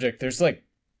this subject, there's like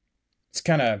it's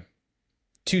kind of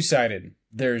two-sided.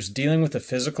 There's dealing with the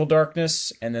physical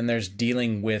darkness, and then there's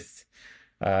dealing with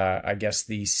I guess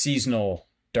the seasonal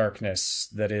darkness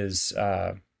that is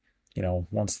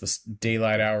once the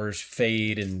daylight hours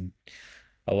fade and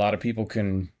a lot of people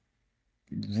can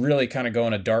really kind of go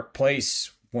in a dark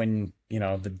place when,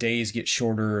 the days get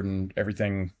shorter and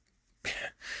everything.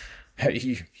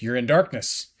 You're in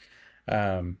darkness.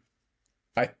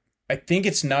 I think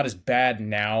it's not as bad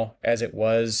now as it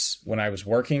was when I was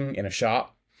working in a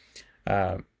shop.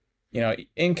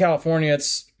 In California,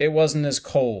 it wasn't as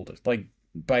cold, like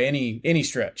by any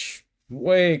stretch.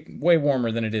 Way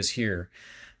warmer than it is here.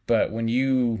 But when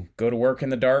you go to work in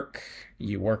the dark,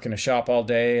 you work in a shop all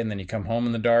day, and then you come home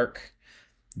in the dark.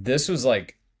 This was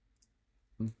like,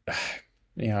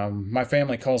 my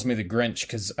family calls me the Grinch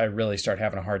because I really start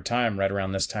having a hard time right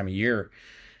around this time of year.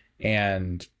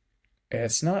 And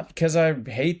it's not because I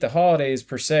hate the holidays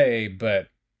per se, but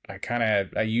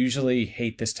I usually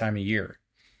hate this time of year.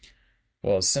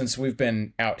 Well, since we've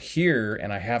been out here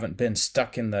and I haven't been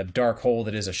stuck in the dark hole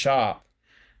that is a shop,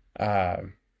 I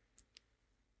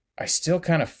still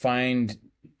kind of find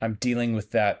I'm dealing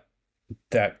with that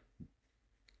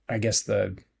I guess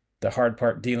the hard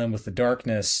part, dealing with the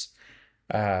darkness,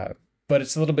 but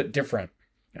it's a little bit different.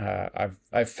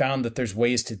 I've found that there's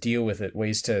ways to deal with it,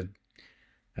 ways to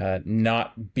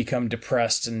not become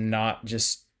depressed and not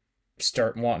just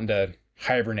start wanting to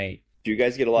hibernate. Do you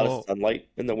guys get a lot of sunlight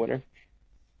in the winter?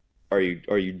 Are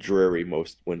you dreary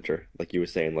most winter? Like you were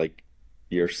saying, like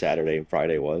your Saturday and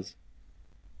Friday was?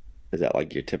 Is that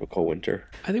like your typical winter?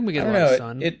 I think we I get a don't lot know. of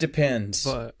sun, It depends.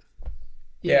 but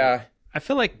Yeah. I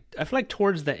feel like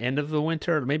towards the end of the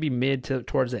winter, or maybe mid to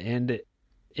towards the end,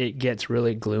 it gets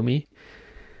really gloomy.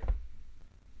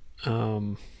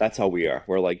 That's how we are.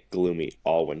 We're like gloomy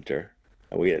all winter.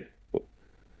 And we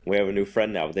have a new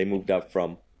friend now. They moved up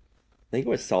from, I think it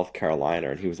was South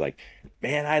Carolina, and he was like,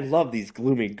 "Man, I love these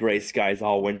gloomy gray skies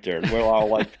all winter." And we're all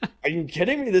like, "Are you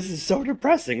kidding me? This is so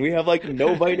depressing. We have like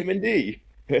no vitamin D."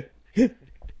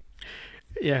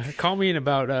 Yeah, call me in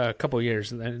about a couple of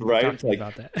years and then Right? talk to me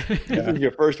Like, about that. this is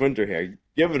your first winter here.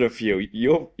 Give it a few.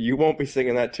 You won't be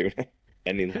singing that tune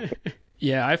any longer.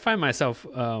 Yeah, I find myself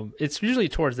it's usually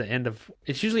at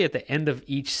the end of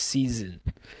each season.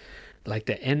 Like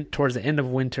towards the end of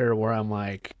winter where I'm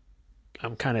like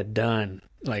I'm kind of done.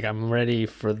 Like I'm ready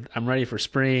for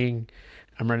spring.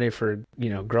 I'm ready for,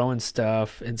 growing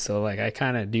stuff. And so like I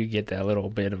kind of do get that little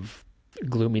bit of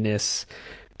gloominess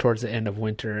towards the end of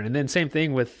winter. And then same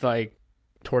thing with like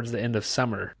towards the end of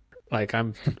summer. Like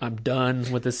I'm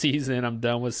done with the season. I'm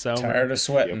done with summer. Tired of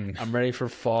sweating. I'm ready for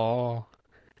fall.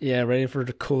 Yeah, ready for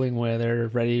the cooling weather,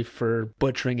 ready for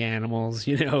butchering animals,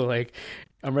 like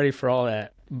I'm ready for all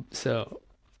that. So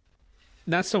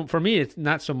for me, it's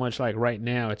not so much like right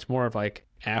now. It's more of like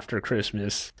after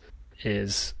Christmas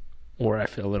is where I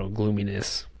feel a little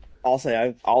gloominess. I'll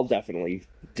say I'll definitely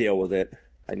deal with it.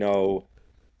 I know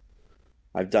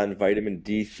I've done vitamin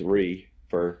D3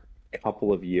 for a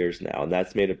couple of years now, and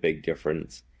that's made a big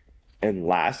difference. And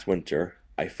last winter,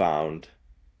 I found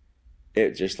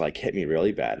it just like hit me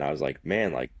really bad. And I was like,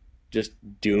 man, like just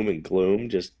doom and gloom.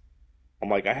 I'm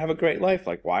like, I have a great life.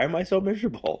 Like, why am I so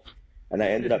miserable? And I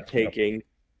ended up taking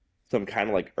some kind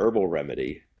of like herbal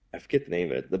remedy. I forget the name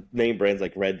of it. The name brand's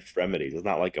like Red Remedies. It's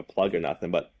not like a plug or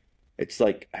nothing, but it's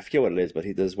like, I forget what it is, but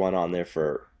there's one on there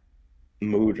for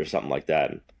mood or something like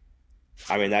that. And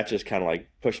I mean, that just kind of like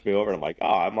pushed me over, and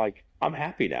I'm like, I'm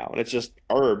happy now. And it's just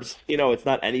herbs, it's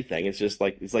not anything. It's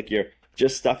like you're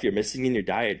just stuff you're missing in your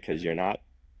diet because you're not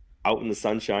out in the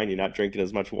sunshine. You're not drinking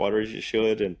as much water as you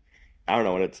should. And I don't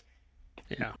know, when it's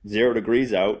 0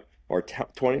 degrees out or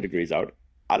 20 degrees out,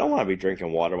 I don't want to be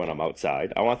drinking water when I'm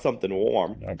outside. I want something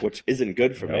warm, which isn't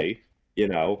good for me,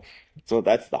 So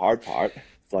that's the hard part.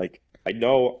 It's like, I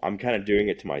know I'm kind of doing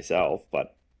it to myself,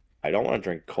 but I don't want to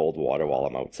drink cold water while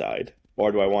I'm outside.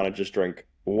 Or do I want to just drink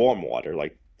warm water?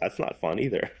 Like, that's not fun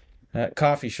either.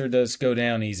 Coffee sure does go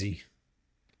down easy.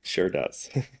 Sure does.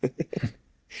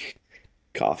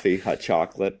 Coffee, hot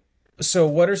chocolate. So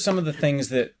what are some of the things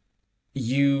that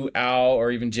you, Al,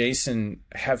 or even Jason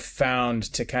have found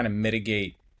to kind of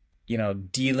mitigate,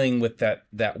 dealing with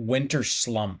that winter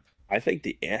slump? I think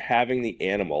having the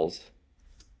animals.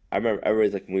 I remember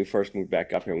everybody's like, when we first moved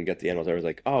back up here, we got the animals. Everyone's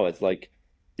like, oh, it's like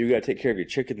you got to take care of your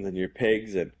chickens and your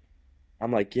pigs. And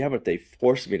I'm like, yeah, but they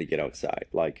forced me to get outside.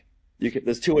 Like,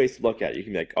 there's two ways to look at it. You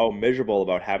can be like, oh, miserable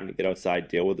about having to get outside,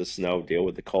 deal with the snow, deal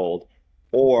with the cold,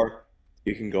 or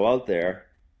you can go out there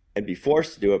and be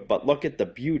forced to do it, but look at the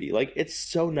beauty. Like, it's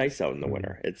so nice out in the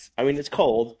winter. I mean, it's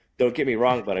cold, don't get me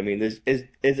wrong, but I mean, is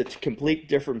a complete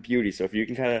different beauty. So if you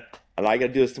can kind of, and I got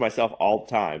to do this to myself all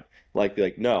the time, like, be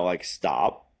like, no, like,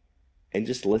 stop and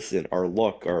just listen or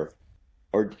look or,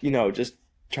 just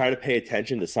try to pay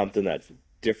attention to something that's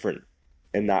different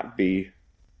and not be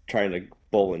trying to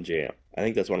bull and jam. I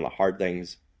think that's one of the hard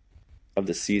things of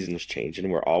the seasons changing.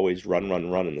 We're always run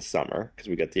in the summer because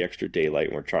we got the extra daylight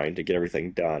and we're trying to get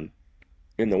everything done.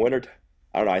 In the winter,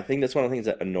 I don't know. I think that's one of the things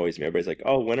that annoys me. Everybody's like,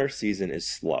 "Oh, winter season is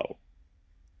slow."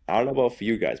 I don't know about for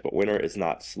you guys, but winter is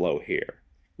not slow here.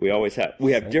 We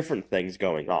have different things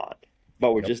going on,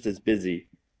 but we're just as busy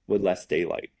with less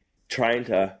daylight. Trying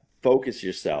to focus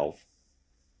yourself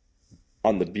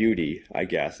on the beauty, I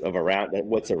guess, of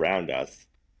what's around us,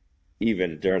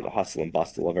 even during the hustle and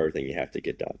bustle of everything you have to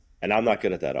get done. And I'm not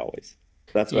good at that always.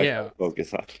 That's what I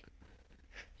focus on.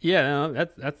 Yeah, no,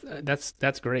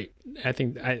 that's great. I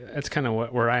think that's kind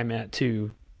of where I'm at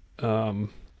too. For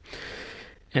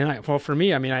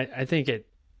me, I mean, I think it,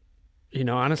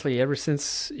 honestly, ever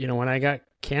since, when I got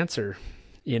cancer,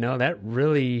 that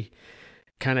really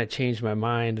kind of changed my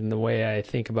mind and the way I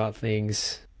think about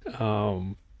things,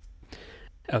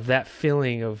 of that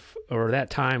feeling or that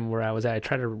time where I was at. I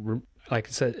try to, like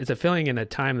I said, it's a feeling in a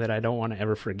time that I don't want to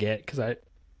ever forget, because I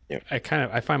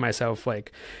find myself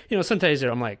like, some days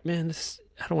I'm like, man,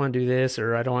 I don't want to do this,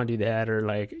 or I don't want to do that, or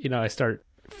like, I start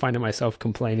finding myself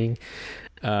complaining.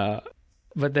 But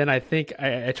then I think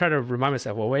I try to remind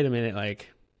myself, well, wait a minute, like,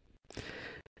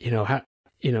 how,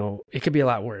 it could be a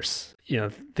lot worse.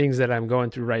 Things that I'm going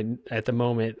through right at the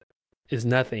moment is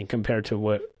nothing compared to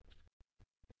what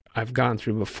I've gone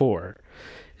through before.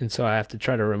 And so I have to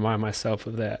try to remind myself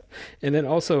of that. And then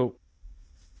also,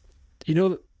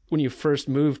 when you first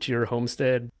move to your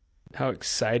homestead, how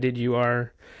excited you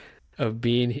are of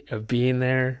being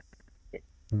there.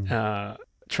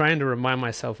 Trying to remind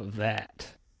myself of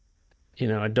that.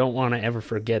 I don't want to ever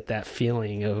forget that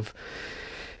feeling of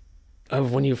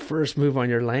when you first move on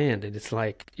your land, and it's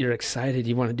like you're excited,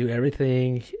 you want to do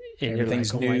everything, and you're like,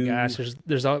 oh my gosh,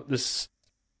 there's all this,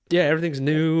 everything's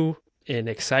new and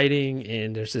exciting,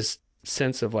 and there's this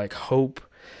sense of like hope,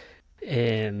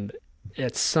 and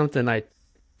it's something I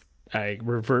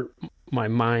revert my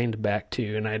mind back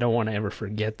to, and I don't want to ever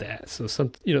forget that. So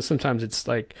sometimes it's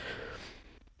like,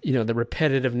 the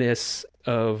repetitiveness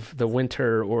of the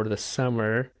winter or the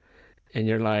summer, and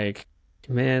you're like,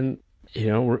 man,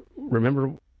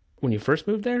 remember when you first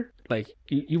moved there? Like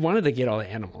you wanted to get all the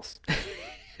animals.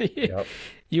 Yep.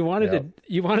 You wanted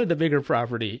the bigger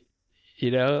property,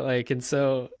 and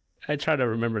so I try to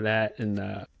remember that,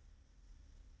 and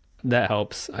that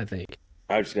helps, I think.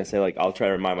 I was just gonna say, like, I'll try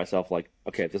to remind myself, like,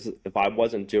 okay, if I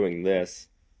wasn't doing this,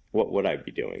 what would I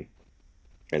be doing?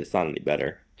 And it's not any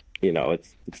better.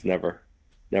 It's never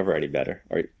any better.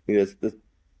 Or there's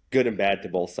good and bad to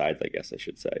both sides, I guess I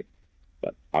should say.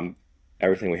 But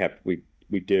everything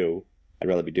we do, I'd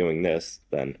rather be doing this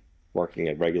than working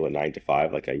a regular 9 to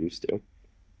 5 like I used to.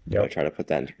 Yep. I try to put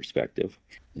that into perspective.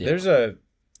 There's a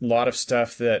lot of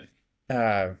stuff that,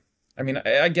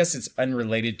 I guess it's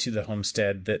unrelated to the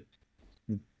homestead that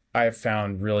I've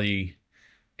found really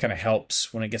kind of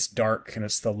helps when it gets dark and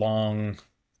it's the long,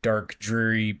 dark,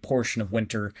 dreary portion of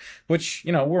winter, which,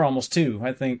 we're almost to.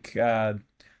 I think,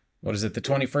 what is it? The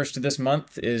 21st of this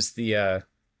month is the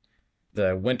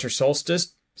winter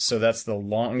solstice. So that's the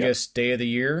longest day of the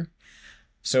year.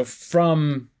 So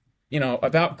from,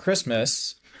 about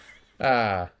Christmas,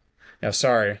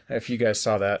 sorry if you guys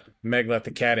saw that. Meg let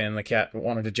the cat in. The cat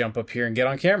wanted to jump up here and get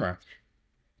on camera.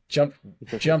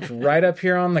 Jumped right up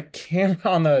here on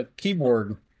the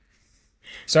keyboard.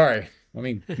 Sorry, let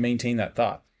me maintain that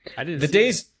thought. The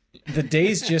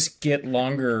days just get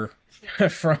longer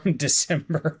from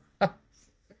December.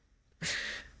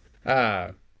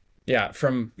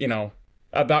 From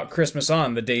about Christmas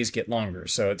on, the days get longer,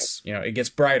 so it's it gets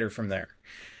brighter from there.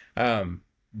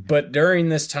 But during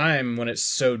this time when it's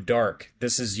so dark,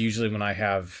 this is usually when I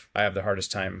have the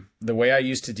hardest time. The way I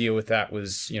used to deal with that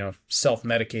was,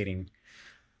 self-medicating.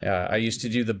 I used to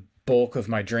do the bulk of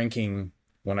my drinking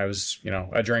when I was,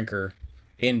 a drinker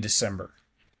in December,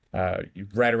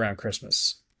 right around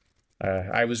Christmas.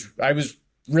 I was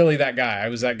really that guy. I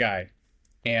was that guy.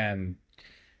 And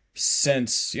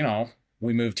since,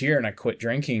 we moved here and I quit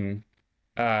drinking,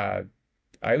 I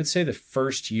would say the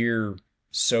first year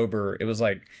sober, it was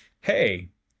like, hey,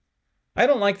 I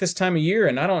don't like this time of year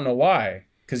and I don't know why,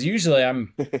 because usually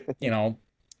I'm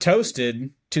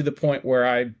toasted to the point where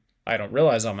I don't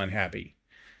realize I'm unhappy.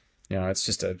 It's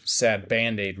just a sad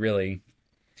band-aid, really.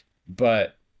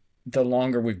 But the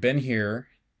longer we've been here,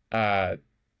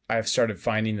 I've started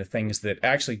finding the things that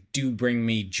actually do bring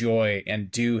me joy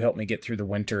and do help me get through the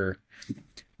winter.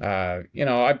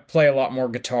 I play a lot more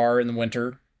guitar in the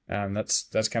winter.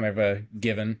 That's kind of a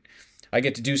given. I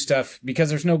get to do stuff because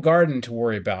there's no garden to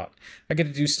worry about. I get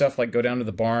to do stuff like go down to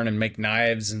the barn and make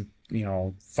knives and,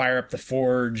 fire up the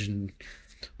forge. And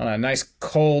on a nice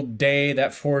cold day,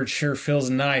 that forge sure feels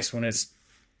nice when it's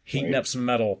heating up some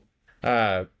metal.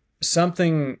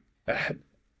 Something, I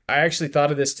actually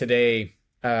thought of this today.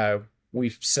 We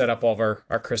set up all of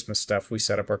our Christmas stuff. We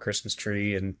set up our Christmas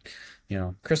tree and,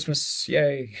 Christmas,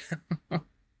 yay.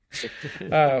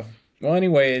 Well,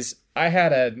 anyways, I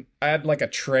had like a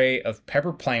tray of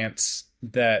pepper plants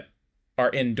that are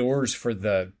indoors for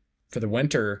the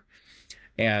winter,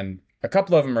 and a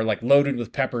couple of them are like loaded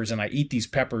with peppers, and I eat these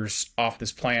peppers off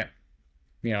this plant,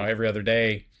 every other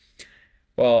day.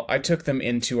 Well, I took them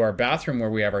into our bathroom where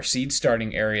we have our seed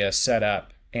starting area set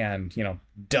up and,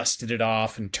 dusted it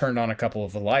off and turned on a couple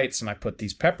of the lights, and I put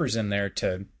these peppers in there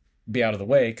to be out of the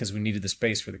way because we needed the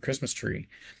space for the Christmas tree.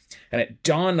 And it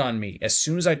dawned on me as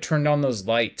soon as I turned on those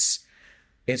lights,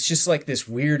 it's just like this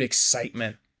weird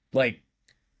excitement, like,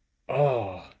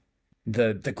 oh,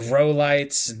 the grow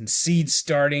lights and seeds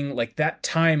starting, like that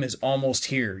time is almost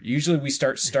here. Usually we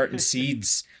starting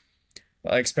seeds,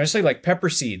 like especially like pepper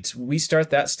seeds. We start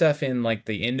that stuff in like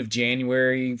the end of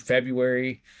January,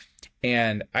 February,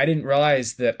 and I didn't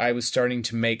realize that I was starting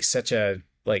to make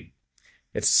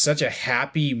it's such a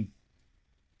happy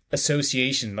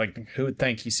association. Like, who would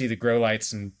think you see the grow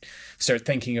lights and start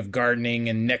thinking of gardening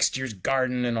and next year's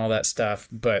garden and all that stuff?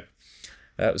 But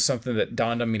that was something that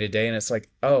dawned on me today, and it's like,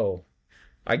 oh,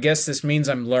 I guess this means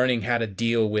I'm learning how to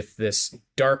deal with this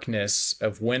darkness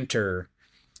of winter.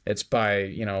 It's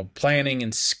by, planning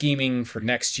and scheming for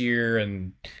next year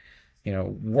and,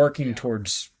 working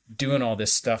towards doing all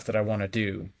this stuff that I want to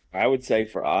do. I would say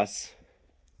for us,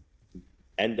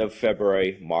 end of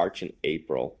February, March, and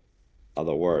April are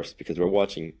the worst because we're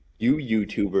watching you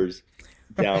YouTubers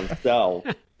down south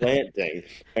planting,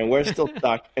 and we're still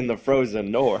stuck in the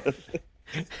frozen north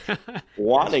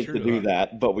wanting to do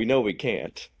that, but we know we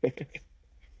can't.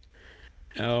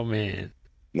 Oh, man.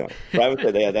 No, but I would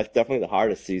say that's definitely the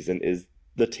hardest season is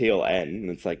the tail end. And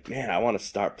it's like, man, I want to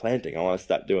start planting. I want to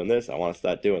start doing this. I want to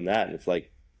start doing that. And it's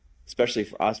like, especially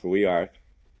for us where we are,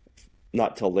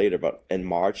 not till later, but in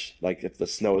March, like if the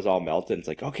snow is all melted, it's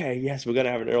like, okay, yes, we're going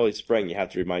to have an early spring. You have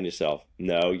to remind yourself,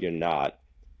 no, you're not.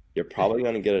 You're probably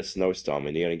going to get a snowstorm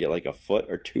and you're going to get like a foot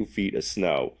or 2 feet of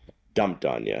snow dumped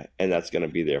on you. And that's going to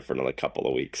be there for another couple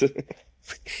of weeks.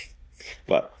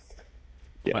 But,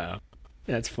 yeah. Wow,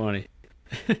 that's funny.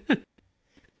 And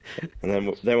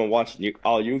then we're watching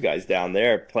all you guys down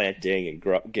there planting and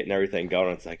getting everything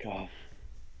going. It's like, oh.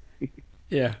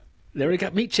 Yeah. They already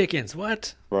got meat chickens.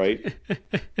 What? Right.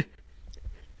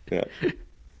 Yeah.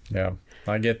 Yeah,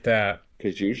 I get that.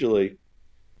 Because usually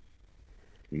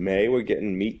May we're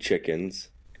getting meat chickens.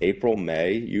 April,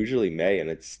 May, usually May, and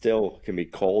it still can be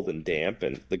cold and damp,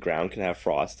 and the ground can have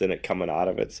frost in it coming out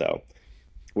of it. So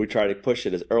we try to push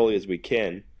it as early as we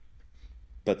can,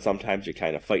 but sometimes you're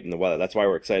kind of fighting the weather. That's why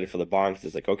we're excited for the barn, because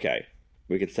it's like, okay,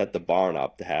 we can set the barn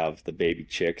up to have the baby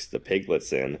chicks, the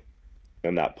piglets in,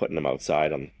 and not putting them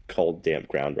outside on cold, damp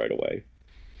ground right away.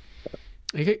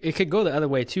 It could go the other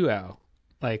way too, Al.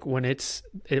 Like when it's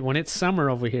summer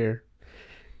over here,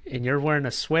 and you're wearing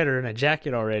a sweater and a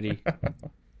jacket already.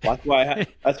 That's why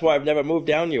I've never moved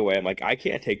down your way. I'm like, I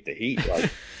can't take the heat.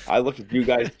 Like, I look at you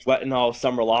guys sweating all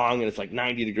summer long, and it's like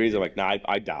 90 degrees. I'm like, nah,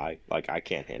 I die. Like, I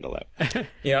can't handle that.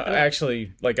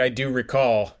 Actually, like I do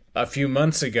recall a few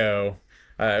months ago,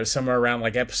 somewhere around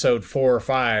like episode 4 or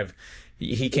 5,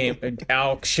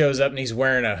 Al shows up and he's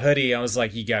wearing a hoodie. I was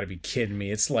like, you got to be kidding me.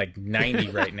 It's like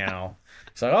 90 right now.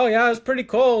 It's like, oh yeah, it was pretty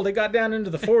cold. It got down into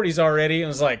the 40s already. I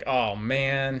was like, oh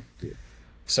man.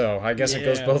 So I guess it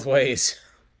goes both ways.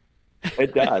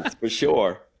 It does, for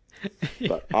sure.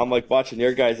 But I'm like watching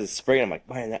your guys' spring. I'm like,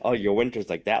 man, your winter's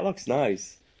like, that looks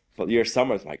nice. But your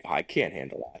summer's like, oh, I can't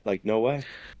handle that. Like, no way.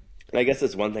 And I guess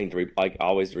it's one thing to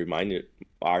always remind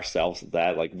ourselves of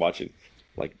that, like watching,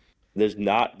 like, there's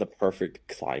not the perfect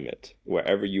climate.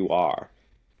 Wherever you are,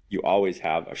 you always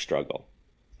have a struggle.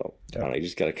 So I don't know, you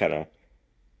just got to kind of.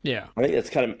 Yeah. I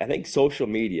think social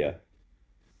media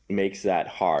makes that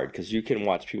hard because you can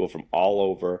watch people from all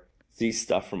over, see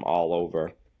stuff from all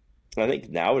over. And I think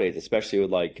nowadays, especially with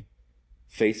like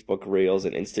Facebook Reels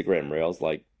and Instagram Reels,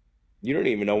 like you don't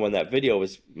even know when that video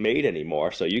was made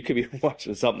anymore. So you could be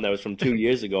watching something that was from 2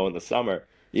 years ago in the summer.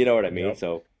 You know what I mean? Yep.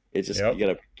 So it's just, you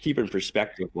got to keep in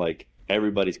perspective, like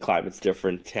everybody's climate's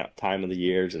different, time of the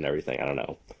years and everything. I don't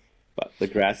know. But the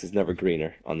grass is never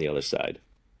greener on the other side.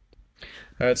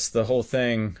 That's the whole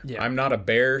thing. Yeah. I'm not a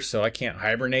bear, so I can't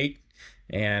hibernate.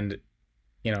 And,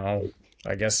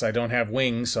 I guess I don't have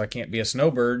wings, so I can't be a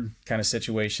snowbird kind of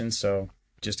situation. So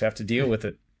just have to deal with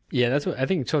it. Yeah, that's what I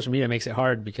think. Social media makes it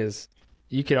hard because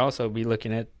you could also be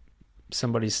looking at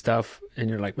somebody's stuff and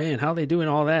you're like, man, how are they doing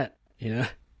all that? It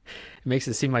makes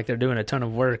it seem like they're doing a ton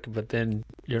of work, but then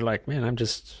you're like, man, I'm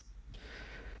just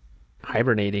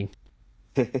hibernating.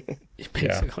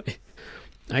 Basically.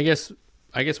 I guess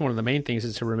one of the main things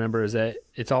is to remember is that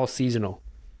it's all seasonal.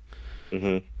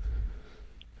 Mm-hmm.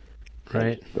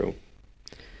 Right? That's true.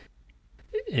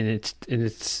 And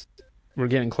it's we're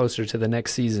getting closer to the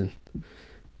next season.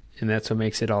 And that's what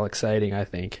makes it all exciting, I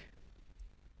think.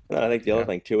 And I think the other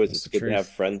thing too is that's it's the good to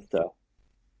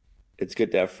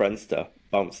have friends to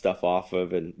bounce stuff off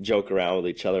of and joke around with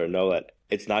each other and know that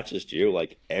it's not just you,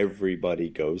 like everybody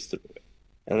goes through it.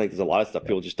 And I think there's a lot of stuff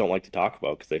people just don't like to talk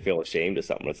about because they feel ashamed of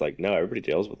something. It's like, no, everybody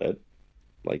deals with it.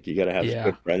 Like you got to have some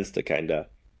good friends to kind of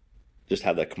just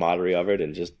have the camaraderie of it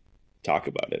and just talk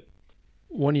about it.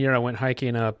 One year I went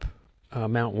hiking up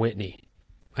Mount Whitney.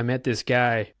 I met this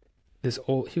guy,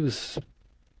 he was,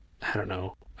 I don't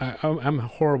know. I'm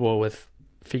horrible with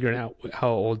figuring out how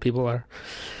old people are.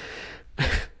 I'm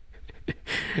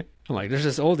like, there's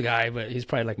this old guy, but he's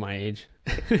probably like my age.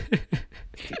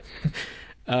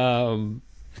 Well,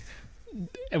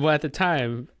 at the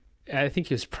time, I think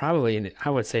he was probably in his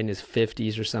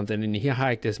 50s or something, and he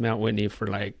hiked this Mount Whitney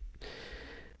for I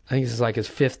think this is like his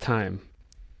 5th time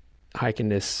hiking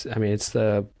this. I mean, it's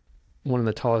one of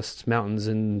the tallest mountains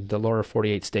in the lower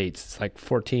 48 states. It's like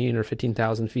 14 or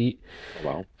 15,000 feet.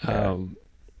 Wow.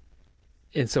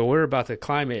 And so we're about to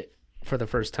climb it for the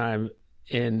first time.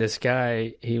 And this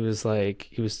guy, I was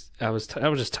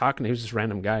just talking. He was just a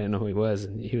random guy. I didn't know who he was.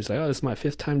 And he was like, oh, this is my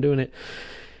 5th time doing it.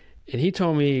 And he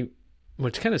told me,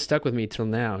 which kind of stuck with me till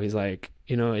now. He's like,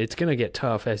 it's going to get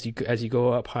tough as you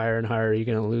go up higher and higher. You're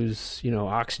going to lose,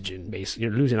 oxygen. Basically,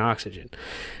 you're losing oxygen.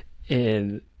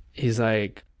 And he's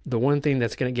like, the one thing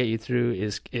that's going to get you through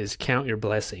is count your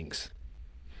blessings.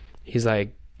 He's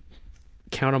like,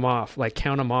 count them off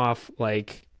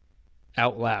like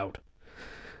out loud.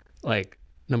 Like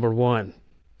number 1,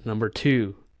 number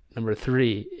 2, number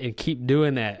 3, and keep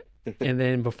doing that. And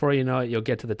then before you know it, you'll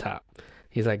get to the top.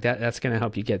 He's like, that's going to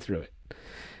help you get through it.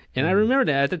 And I remember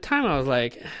that at the time I was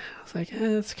like,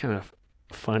 that's kind of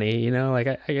funny, like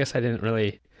I guess I didn't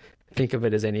really think of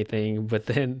it as anything. But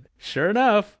then sure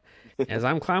enough, as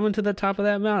I'm climbing to the top of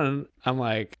that mountain, I'm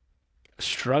like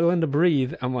struggling to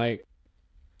breathe. I'm like,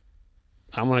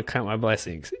 I'm going to count my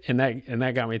blessings. And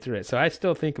that got me through it. So I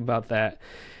still think about that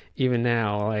even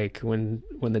now, like when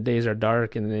the days are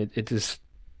dark and it just,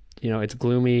 it's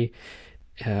gloomy,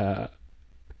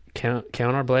 count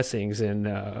our blessings,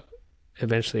 and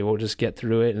eventually we'll just get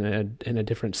through it, and in a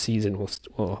different season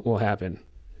will happen,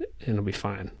 and it'll be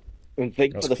fine. And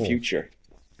think for the future.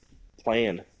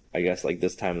 Plan, I guess, like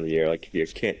this time of the year, like if you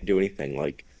can't do anything,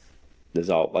 like there's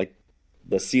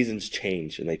the seasons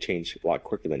change, and they change a lot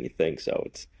quicker than you think.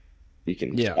 So you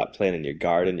can stop planting your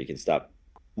garden, you can stop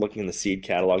looking in the seed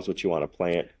catalogs what you want to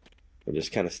plant, and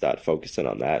just kind of start focusing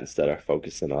on that instead of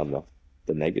focusing on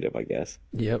the negative, I guess.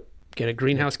 Yep. Get a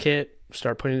greenhouse kit,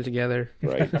 start putting it together.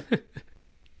 Right.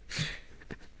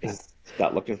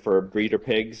 Start looking for breeder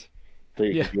pigs so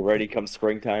you can be ready come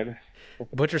springtime.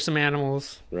 Butcher some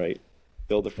animals. Right.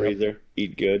 Fill the freezer,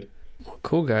 eat good. Well,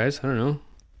 cool, guys. I don't know.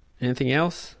 Anything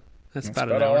else? That's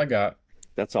about all I got.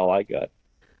 That's all I got.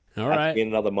 All right. In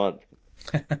another month.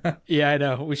 Yeah, I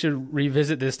know. We should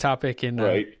revisit this topic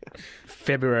in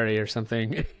February or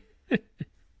something.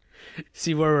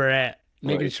 See where we're at.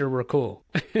 Making sure we're cool.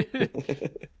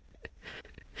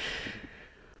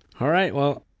 All right.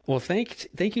 Well, thank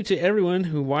you to everyone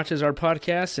who watches our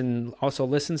podcast and also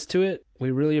listens to it. We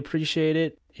really appreciate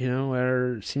it.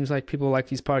 It seems like people like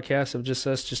these podcasts of just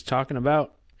us just talking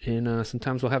about, and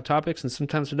sometimes we'll have topics and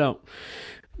sometimes we don't.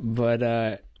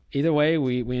 But either way,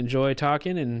 we enjoy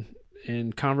talking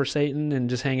and conversating and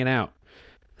just hanging out.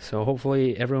 So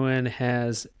hopefully everyone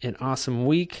has an awesome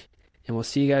week, and we'll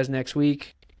see you guys next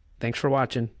week. Thanks for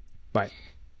watching. Bye.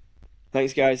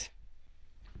 Thanks, guys.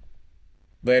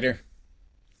 Later.